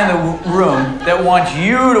guy in the room that wants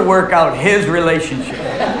you to work out his relationship.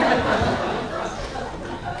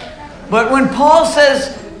 But when Paul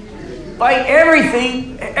says, by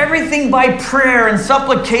everything by prayer and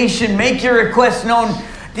supplication, make your requests known.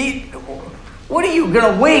 What are you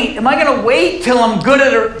going to wait? Am I going to wait till I'm good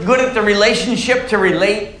at the relationship to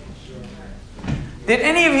relate? Did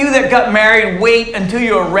any of you that got married wait until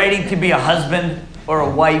you were ready to be a husband or a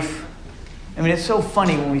wife? I mean, it's so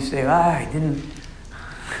funny when we say, I didn't.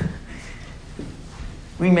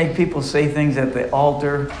 We make people say things at the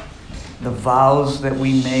altar, the vows that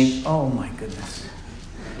we make. Oh my goodness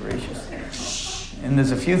gracious. And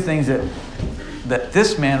there's a few things that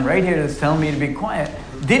this man right here that's telling me to be quiet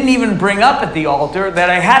didn't even bring up at the altar,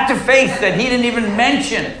 that I had to face, that he didn't even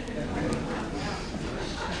mention.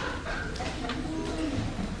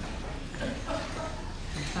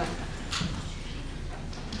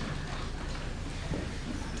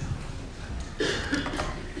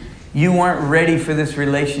 You weren't ready for this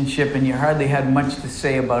relationship and you hardly had much to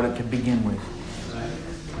say about it to begin with.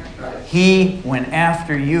 He went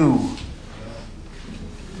after you.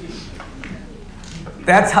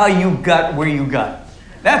 That's how you got where you got.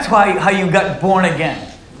 That's how you got born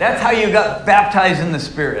again. That's how you got baptized in the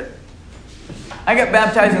Spirit. I got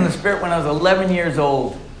baptized in the Spirit when I was 11 years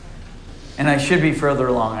old. And I should be further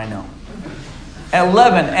along, I know. At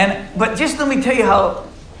 11. But just let me tell you how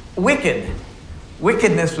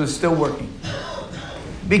wickedness was still working.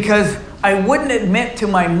 Because I wouldn't admit to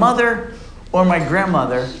my mother or my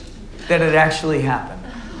grandmother that it actually happened.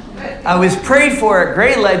 I was prayed for at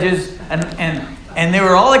Great Ledges, and they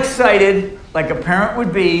were all excited, like a parent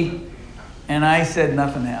would be, and I said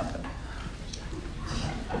nothing happened.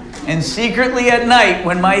 And secretly at night,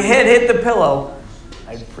 when my head hit the pillow,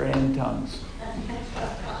 I'd pray in tongues.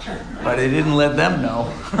 But I didn't let them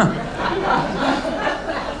know.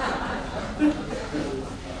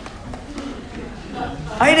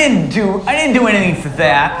 I didn't do anything for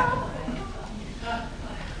that.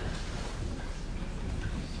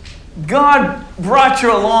 God brought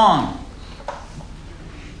you along.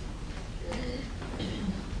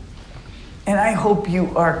 And I hope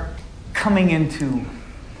you are coming into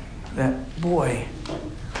that, boy,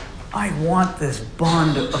 I want this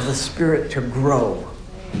bond of the Spirit to grow.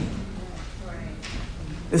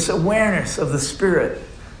 This awareness of the Spirit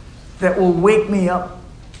that will wake me up.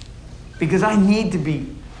 Because I need to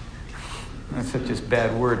be, that's such a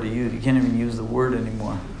bad word to use. You can't even use the word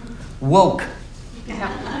anymore. Woke.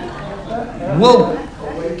 Woke.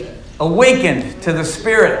 Awakened to the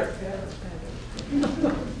Spirit.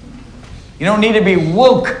 You don't need to be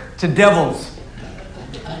woke to devils.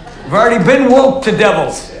 You've already been woke to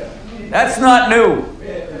devils. That's not new.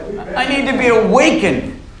 I need to be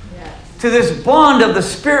awakened to this bond of the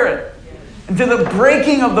Spirit and to the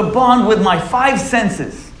breaking of the bond with my five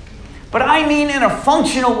senses. But I mean in a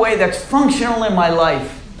functional way that's functional in my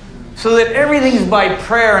life. So that everything's by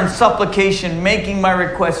prayer and supplication, making my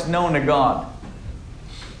requests known to God.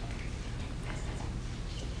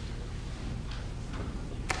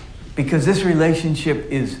 Because this relationship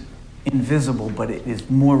is invisible, but it is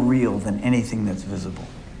more real than anything that's visible.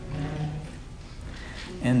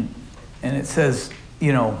 And it says,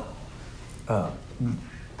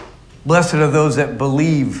 blessed are those that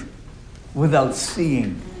believe without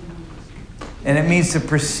seeing. And it means to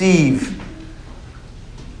perceive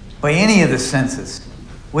by any of the senses.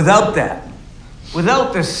 Without that,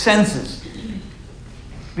 without the senses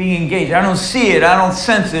being engaged. I don't see it, I don't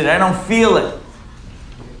sense it, I don't feel it.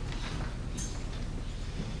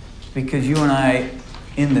 Because you and I,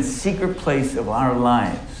 in the secret place of our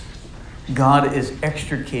lives, God is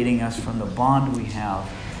extricating us from the bond we have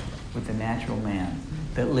with the natural man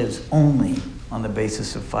that lives only on the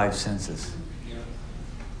basis of five senses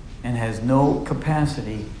and has no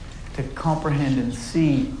capacity to comprehend and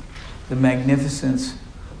see the magnificence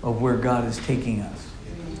of where God is taking us.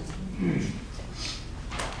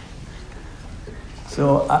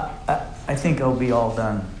 So I think I'll be all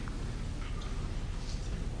done.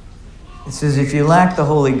 It says, if you lack the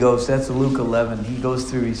Holy Ghost, that's Luke 11. He goes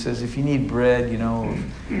through, he says, if you need bread,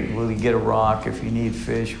 will you get a rock? If you need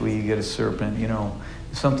fish, will you get a serpent?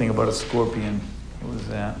 Something about a scorpion. What was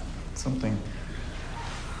that? Something.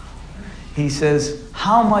 He says,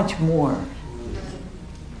 how much more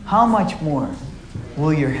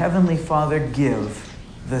will your Heavenly Father give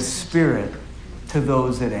the Spirit to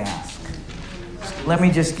those that ask? Let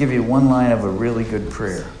me just give you one line of a really good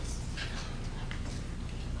prayer.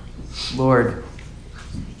 Lord,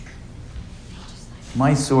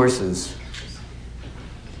 my sources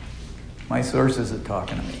are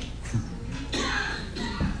talking to me.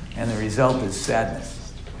 And the result is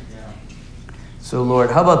sadness. So Lord,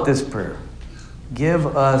 how about this prayer?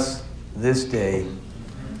 Give us this day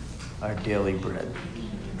our daily bread.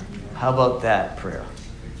 How about that prayer?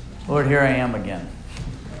 Lord, here I am again.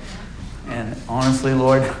 And honestly,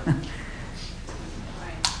 Lord,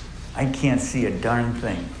 I can't see a darn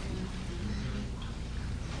thing.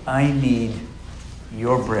 I need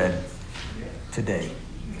your bread today.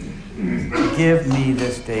 Give me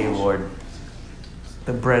this day, Lord,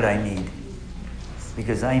 the bread I need.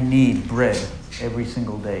 Because I need bread every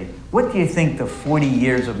single day. What do you think the 40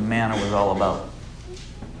 years of manna was all about?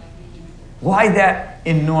 Why that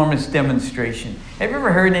enormous demonstration? Have you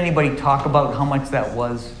ever heard anybody talk about how much that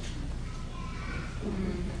was?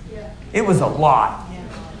 It was a lot.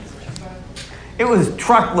 It was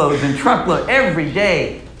truckloads and truckloads every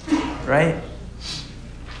day, right?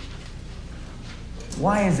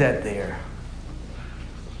 Why is that there?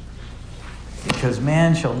 Because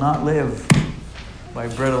man shall not live by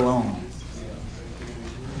bread alone,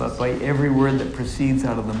 but by every word that proceeds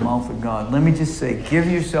out of the mouth of God. Let me just say, give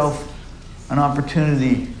yourself an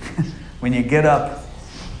opportunity when you get up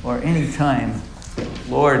or any time.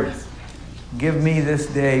 Lord, give me this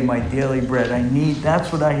day my daily bread.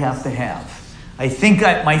 That's what I have to have. I think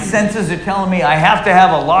my senses are telling me I have to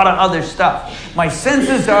have a lot of other stuff. My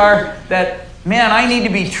senses are that, man, I need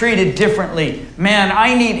to be treated differently. Man,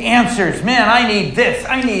 I need answers. Man, I need this.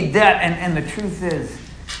 I need that. And the truth is,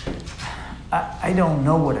 I don't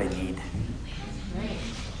know what I need.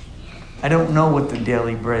 I don't know what the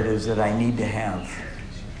daily bread is that I need to have.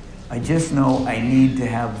 I just know I need to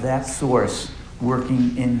have that source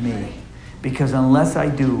working in me. Because unless I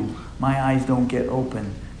do, my eyes don't get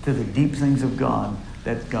open to the deep things of God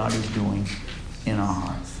that God is doing in our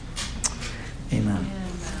hearts. Amen.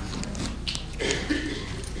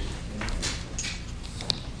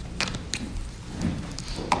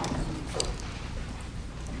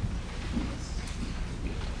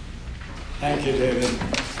 Thank you, David.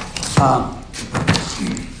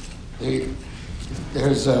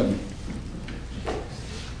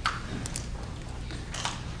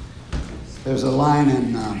 There's a line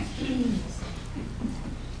in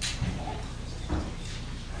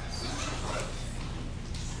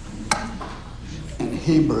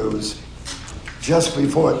Hebrews, just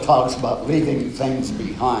before it talks about leaving things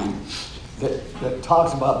behind, that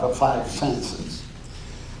talks about the five senses.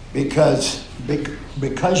 Because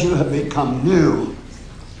you have become new,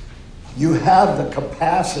 you have the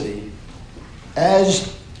capacity,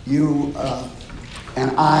 as you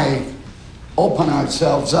and I open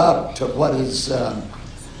ourselves up to what is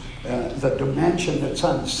the dimension that's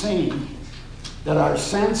unseen, that our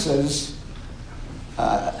senses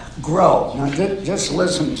grow. Now, just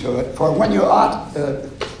listen to it. For when you ought,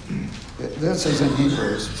 this is in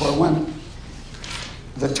Hebrews, for when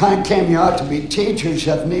the time came you ought to be teachers,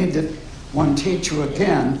 you have need that one teach you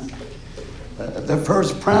again the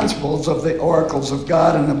first principles of the oracles of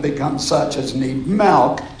God, and have become such as need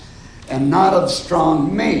milk and not of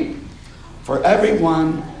strong meat. For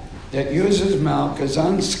everyone that uses milk is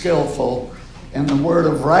unskillful in the word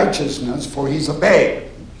of righteousness, for he's a babe.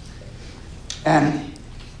 And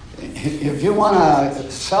if you want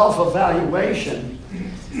a self-evaluation,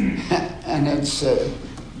 and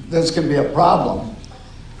this can be a problem,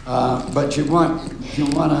 but you want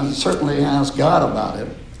to certainly ask God about it.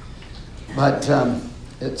 But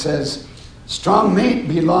it says, strong meat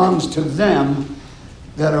belongs to them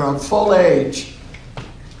that are of full age,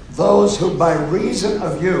 those who by reason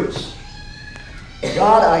of use.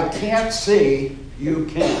 God, I can't see, you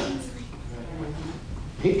can.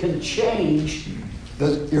 He can change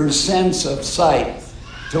your sense of sight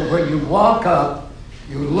to where you walk up,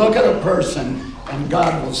 you look at a person, and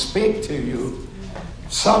God will speak to you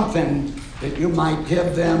something that you might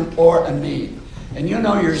give them or a need. And you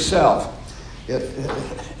know yourself,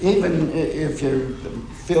 even if you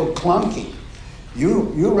feel clunky,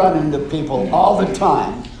 you run into people all the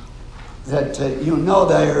time that you know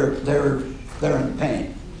they're in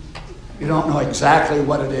pain. You don't know exactly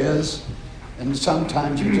what it is, and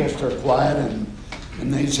sometimes you just are quiet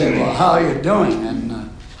and they say, well, how are you doing? And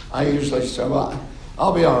I usually say, well,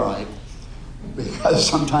 I'll be all right, because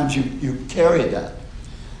sometimes you carry that.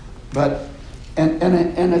 But and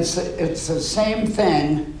it's the same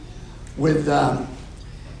thing with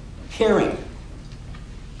hearing.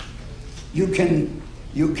 You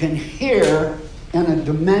can hear in a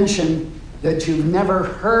dimension that you've never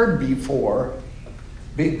heard before,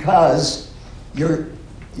 because you're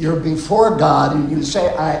before God and you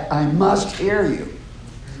say, I must hear you.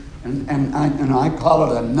 And I call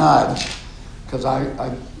it a nudge, because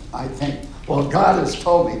I think, well, God has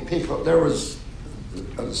told me. People, there was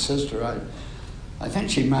a sister, I think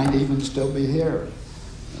she might even still be here.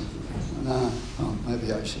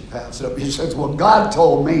 Maybe I should pass it up. He says, well, God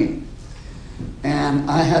told me. And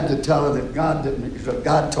I had to tell her that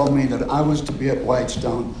God told me that I was to be at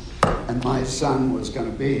Whitestone and my son was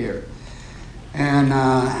going to be here. And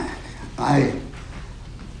I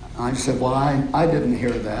said, well, I didn't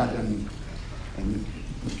hear that. And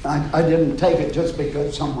I didn't take it just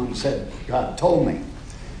because someone said God told me.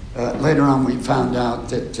 Later on, we found out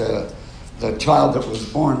that the child that was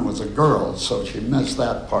born was a girl, so she missed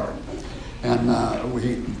that part. And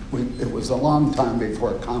it was a long time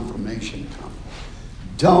before confirmation came.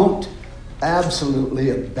 Don't absolutely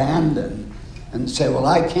abandon and say, well,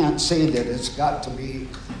 I can't see that, it's got to be,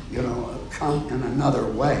 come in another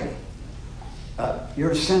way.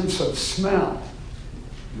 Your sense of smell.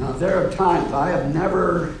 Now, there are times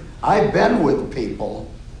I've been with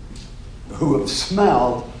people who have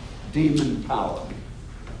smelled demon power.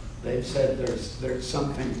 They've said there's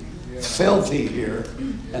something filthy here,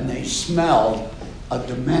 and they smelled a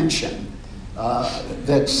dimension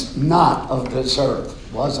that's not of this earth.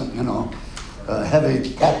 Wasn't,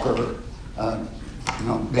 heavy pepper,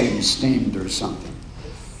 being steamed or something.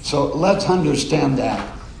 So let's understand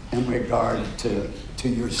that in regard to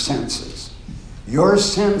your senses. Your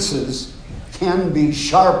senses can be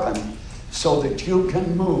sharpened so that you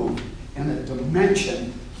can move in a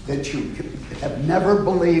dimension that you have never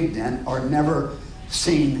believed in or never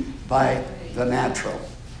seen by the natural.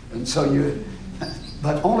 And so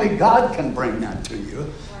but only God can bring that to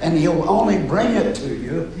you, and He'll only bring it to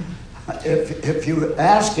you if you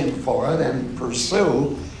ask Him for it and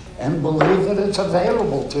pursue and believe that it's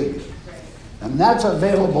available to you. And that's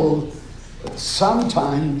available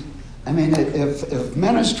sometimes. I mean, if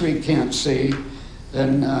ministry can't see,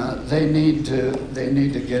 then they need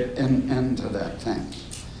to get into that thing.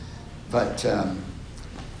 But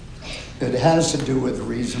it has to do with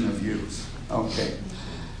reason of use. Okay.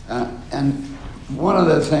 And one of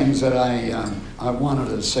the things that I wanted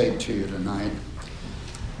to say to you tonight,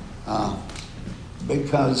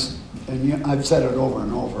 because, and I've said it over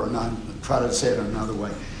and over, and I'll try to say it another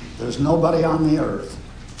way. There's nobody on the earth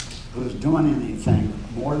who's doing anything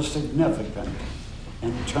more significant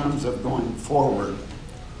in terms of going forward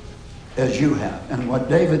as you have. And what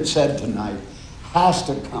David said tonight has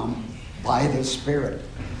to come by the Spirit.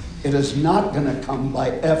 It is not going to come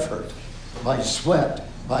by effort, by sweat,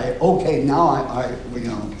 by, okay, now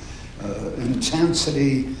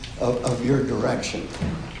intensity of your direction.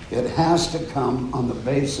 It has to come on the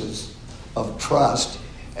basis of trust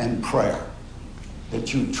and prayer.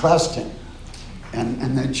 That you trust Him,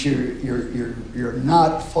 and that you're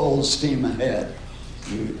not full steam ahead.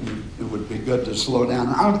 It would be good to slow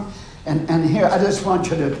down. And here, I just want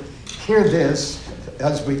you to hear this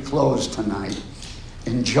as we close tonight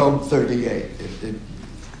in Job 38.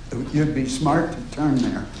 You'd be smart to turn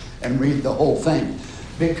there and read the whole thing,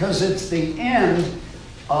 because it's the end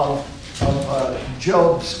of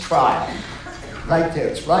Job's trial. Right there.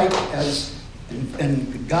 It's right as,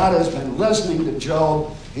 and God has been listening to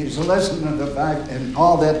Job. He's listening to the fact and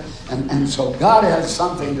all that. And so God has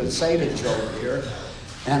something to say to Job here.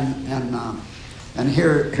 And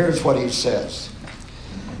here's what He says.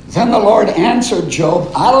 Then the Lord answered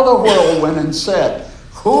Job out of the whirlwind and said,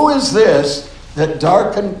 "Who is this that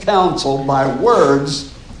darkened counsel by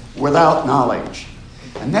words without knowledge?"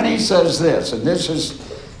 And then He says this, and this is,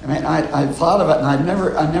 I thought of it, and I've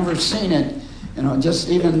never seen it, just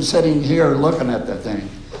even sitting here looking at the thing.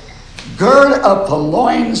 Gird up the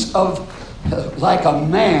loins of like a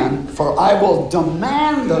man, for I will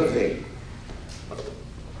demand of thee.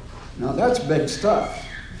 Now that's big stuff.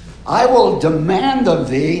 I will demand of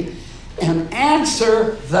thee, and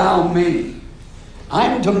answer thou me.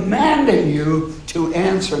 I'm demanding you to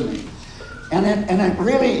answer me. And it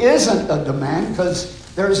really isn't a demand, because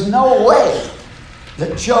there's no way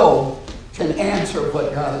that Job can answer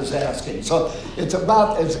what God is asking. So it's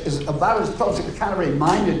about as close. It kind of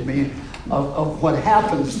reminded me of what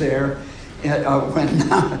happens there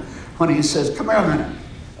when He says, "Come here a minute,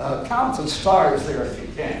 count the stars there if you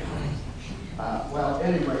can." Well,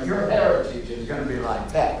 anyway, your heritage is going to be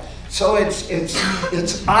like that. So it's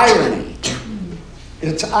irony.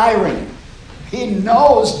 It's irony. He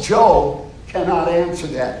knows Job cannot answer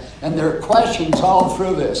that, and there are questions all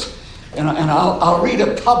through this, and I'll read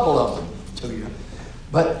a couple of them to you.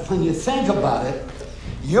 But when you think about it,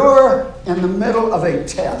 you're in the middle of a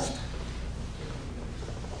test,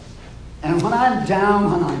 and when I'm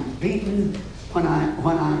down, when I'm beaten, when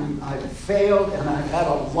I've failed, and I've had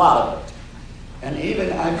a lot of it, and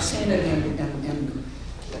even I've seen it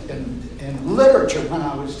in literature when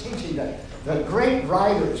I was teaching the great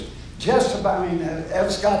writers. Just about, F.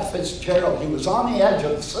 Scott Fitzgerald, he was on the edge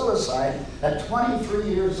of suicide at 23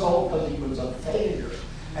 years old because he was a failure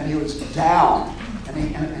and he was down. And he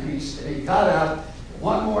got out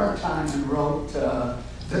one more time and wrote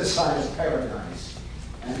This Side of Paradise.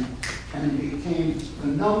 And he became the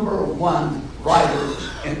 #1 writer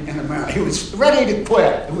in America. He was ready to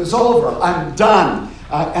quit. It was over. I'm done.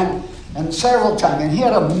 And several times. And he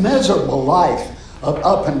had a miserable life of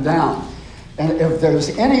up and down. And if there's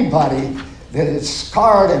anybody that is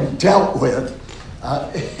scarred and dealt with,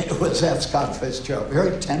 it was F. Scott Fitzgerald.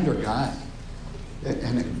 Very tender guy.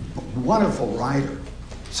 And a wonderful writer.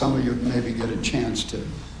 Some of you maybe get a chance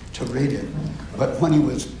to read it. But when he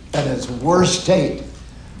was at his worst state,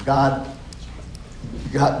 God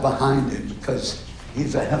got behind it because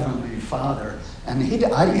He's a heavenly Father. And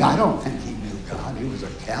I don't think he knew God. He was a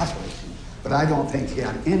Catholic. But I don't think he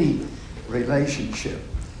had any relationship.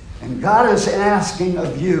 And God is asking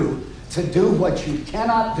of you to do what you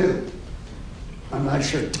cannot do.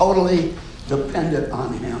 unless you're totally dependent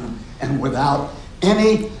on him and without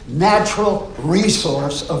any natural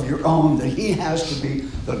resource of your own, that he has to be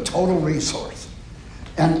the total resource.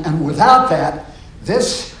 And without that,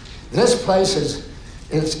 this place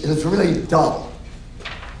is really dull.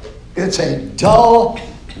 It's a dull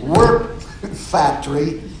work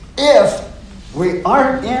factory if we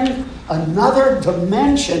aren't in another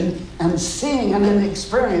dimension and seeing and in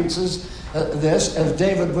experiences this, as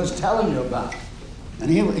David was telling you about. And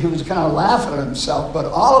he was kind of laughing at himself, but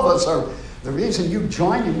all of us are, the reason you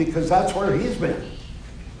joined him, because that's where he's been.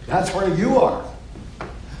 That's where you are.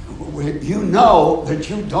 You know that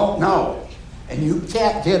you don't know, and you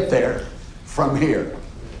can't get there from here,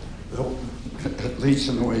 at least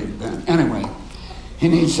in the way you've been. Anyway,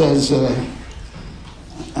 and he says,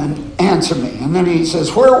 and answer me. And then he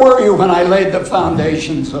says, where were you when I laid the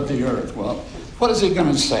foundations of the earth? Well, what is he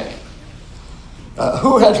going to say?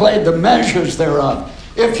 Who has laid the measures thereof?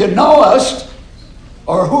 If you knowest,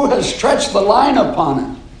 or who has stretched the line upon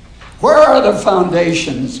it? Where are the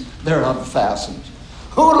foundations thereof fastened?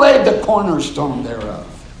 Who laid the cornerstone thereof?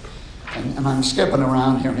 And I'm skipping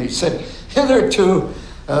around here. And he said, hitherto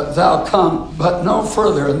thou come, but no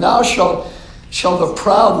further. And thou shall the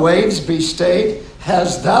proud waves be stayed.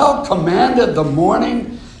 Hast thou commanded the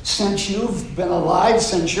morning since you've been alive,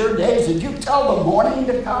 since your days? Did you tell the morning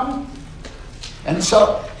to come? And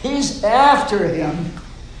so he's after him.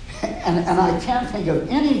 And I can't think of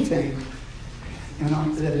anything,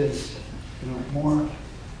 that is, more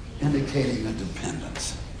indicating a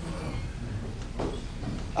dependence.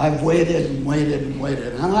 I've waited and waited and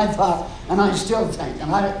waited, and I thought, and I still think,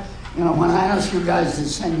 and when I asked you guys to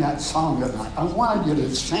sing that song tonight, I wanted you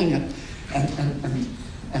to sing it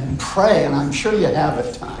and pray, and I'm sure you have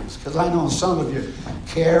at times, because I know some of you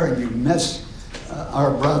care and you miss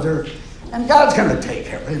our brother, and God's going to take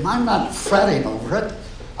care of him. I'm not fretting over it.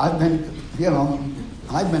 I've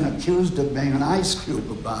been accused of being an ice cube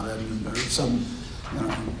about it, and there's some,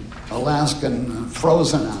 Alaskan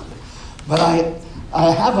frozen out. But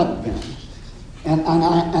I haven't been, and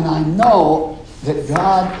I know that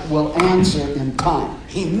God will answer in time.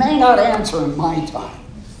 He may not answer in my time,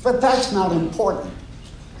 but that's not important.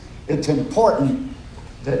 It's important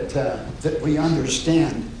that we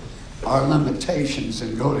understand our limitations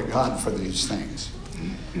and go to God for these things.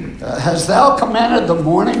 Hast thou commanded the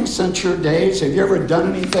morning since your days? Have you ever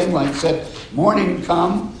done anything like said, morning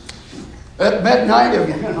come? At midnight,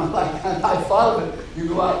 I thought of it. You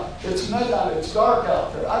go out, it's midnight, it's dark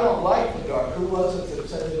out there. I don't like the dark. Who was it that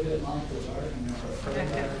said they didn't like the dark?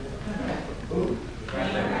 Who?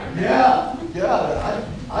 Yeah.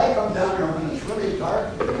 I come down here when it's really dark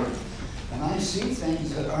and I see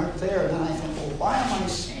things that aren't there, and then I think, well, why am I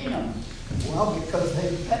seeing them? Well, because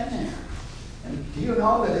they've been there. And do you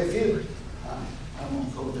know that if you, I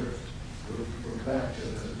won't go there, we're back to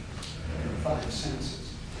the five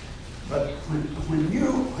senses. But when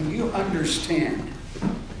you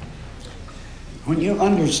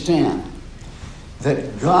understand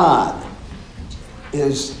that God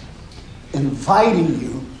is inviting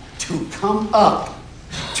you to come up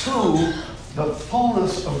to the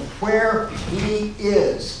fullness of where He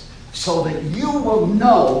is, so that you will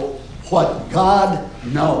know what God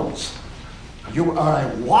knows. You are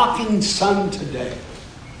a walking son today.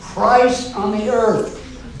 Christ on the earth,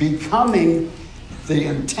 becoming the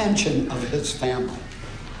intention of His family.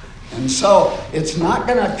 And so it's not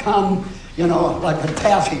going to come, like a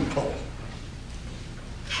taffy pull.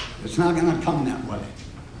 It's not going to come that way.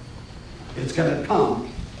 It's going to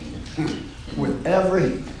come with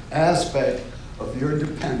every aspect of your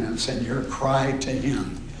dependence and your cry to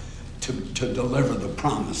Him to deliver the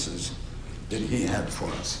promises that He had for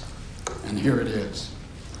us. And here it is.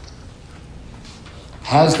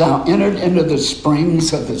 Hast thou entered into the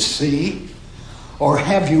springs of the sea? Or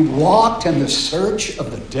have you walked in the search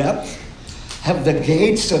of the depth? Have the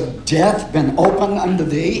gates of death been opened unto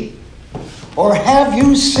thee? Or have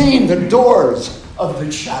you seen the doors of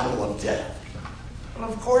the shadow of death?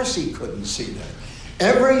 Well, of course he couldn't see that.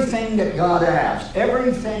 Everything that God asked,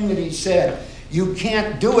 everything that He said, you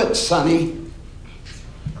can't do it, sonny.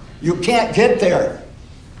 You can't get there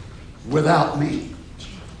without me.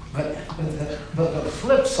 But the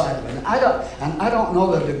flip side of it, I don't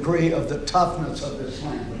know the degree of the toughness of this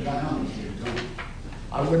land, but I honestly don't.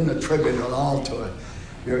 I wouldn't attribute it all to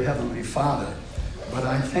your Heavenly Father, but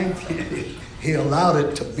I think He allowed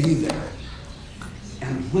it to be there.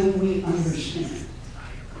 And when we understand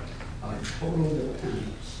our total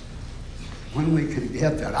dependence, when we can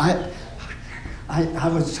get that, I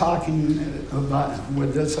was talking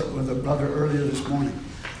with a brother earlier this morning.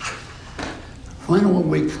 When will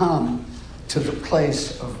we come to the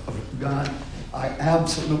place of God, I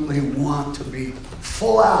absolutely want to be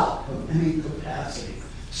full out of any capacity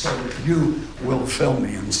so that you will fill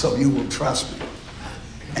me and so you will trust me.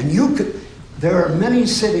 And there are many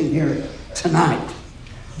sitting here tonight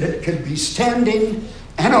that could be standing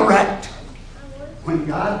and erect when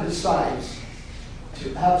God decides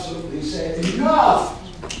to absolutely say, enough!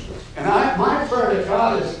 And my prayer to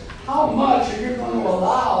God is, how much are you going to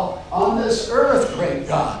allow on this earth, great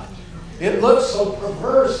God? It looks so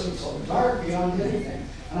perverse and so dark beyond anything.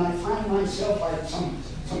 And I find myself like some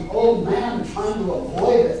old man trying to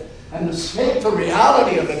avoid it and escape the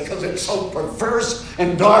reality of it because it's so perverse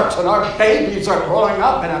and dark. And our babies are growing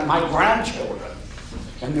up in it, my grandchildren.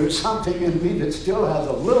 And there's something in me that still has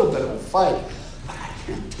a little bit of a fight. But I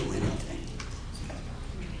can't do anything.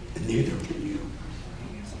 And neither can you.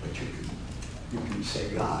 But you can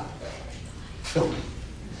say, God, fill me.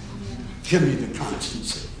 Give me the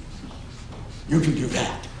constancy. You can do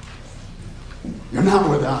that. You're not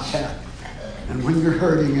without that. And when you're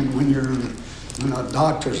hurting and when a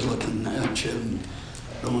doctor's looking at you and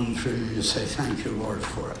going through you say, thank you, Lord,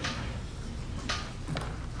 for it.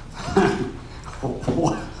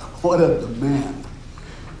 What a demand.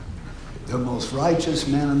 The most righteous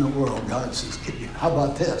man in the world, God says, how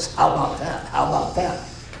about this? How about that? How about that?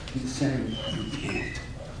 He's saying, you can't.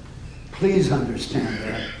 Please understand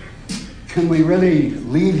that. Can we really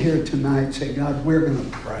leave here tonight and say, God, we're going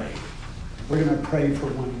to pray. We're going to pray for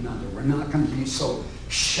one another. We're not going to be so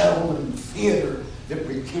shelled in theater that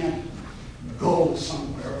we can't go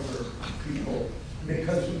somewhere for people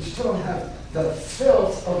because we still have the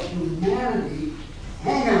filth of humanity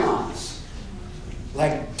hanging on us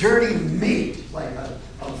like dirty meat, like a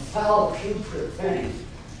foul, putrid thing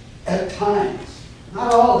at times.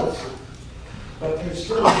 Not all the time, but there's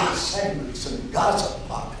still segments and gossip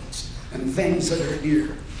pockets and things that are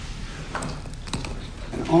here.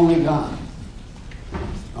 And only God,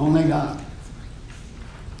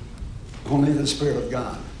 only the Spirit of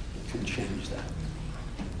God can change that.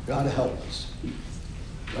 God help us.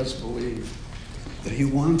 Let's believe that He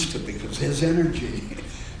wants to, because His energy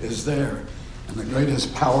is there. And the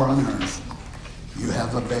greatest power on earth you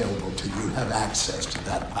have available to you, have access to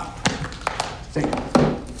that power. Think.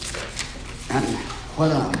 And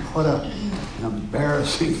what an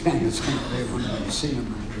embarrassing thing it's going to be when we see Him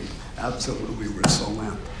and we absolutely were so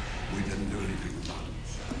limp. We didn't do anything about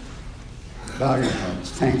it. Bow your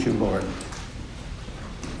heads. Thank you, Lord.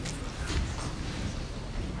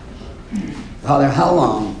 Father, how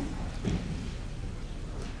long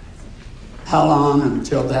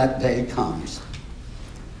until that day comes?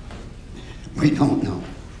 We don't know.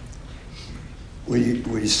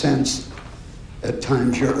 We sense at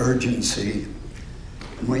times your urgency,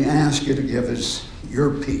 and we ask you to give us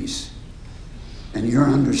your peace and your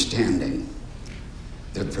understanding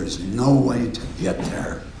that there's no way to get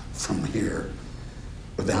there from here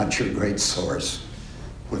without your great source,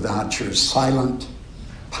 without your silent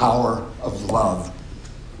power of love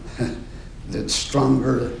that's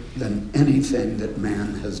stronger than anything that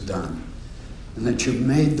man has done, and that you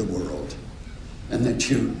made the world, and that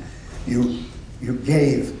you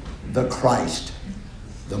gave the Christ,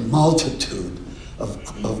 the multitude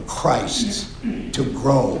of Christs to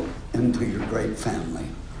grow into your great family.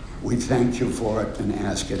 We thank you for it and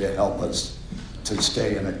ask you to help us to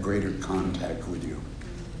stay in a greater contact with you.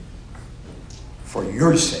 For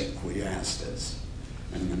your sake, we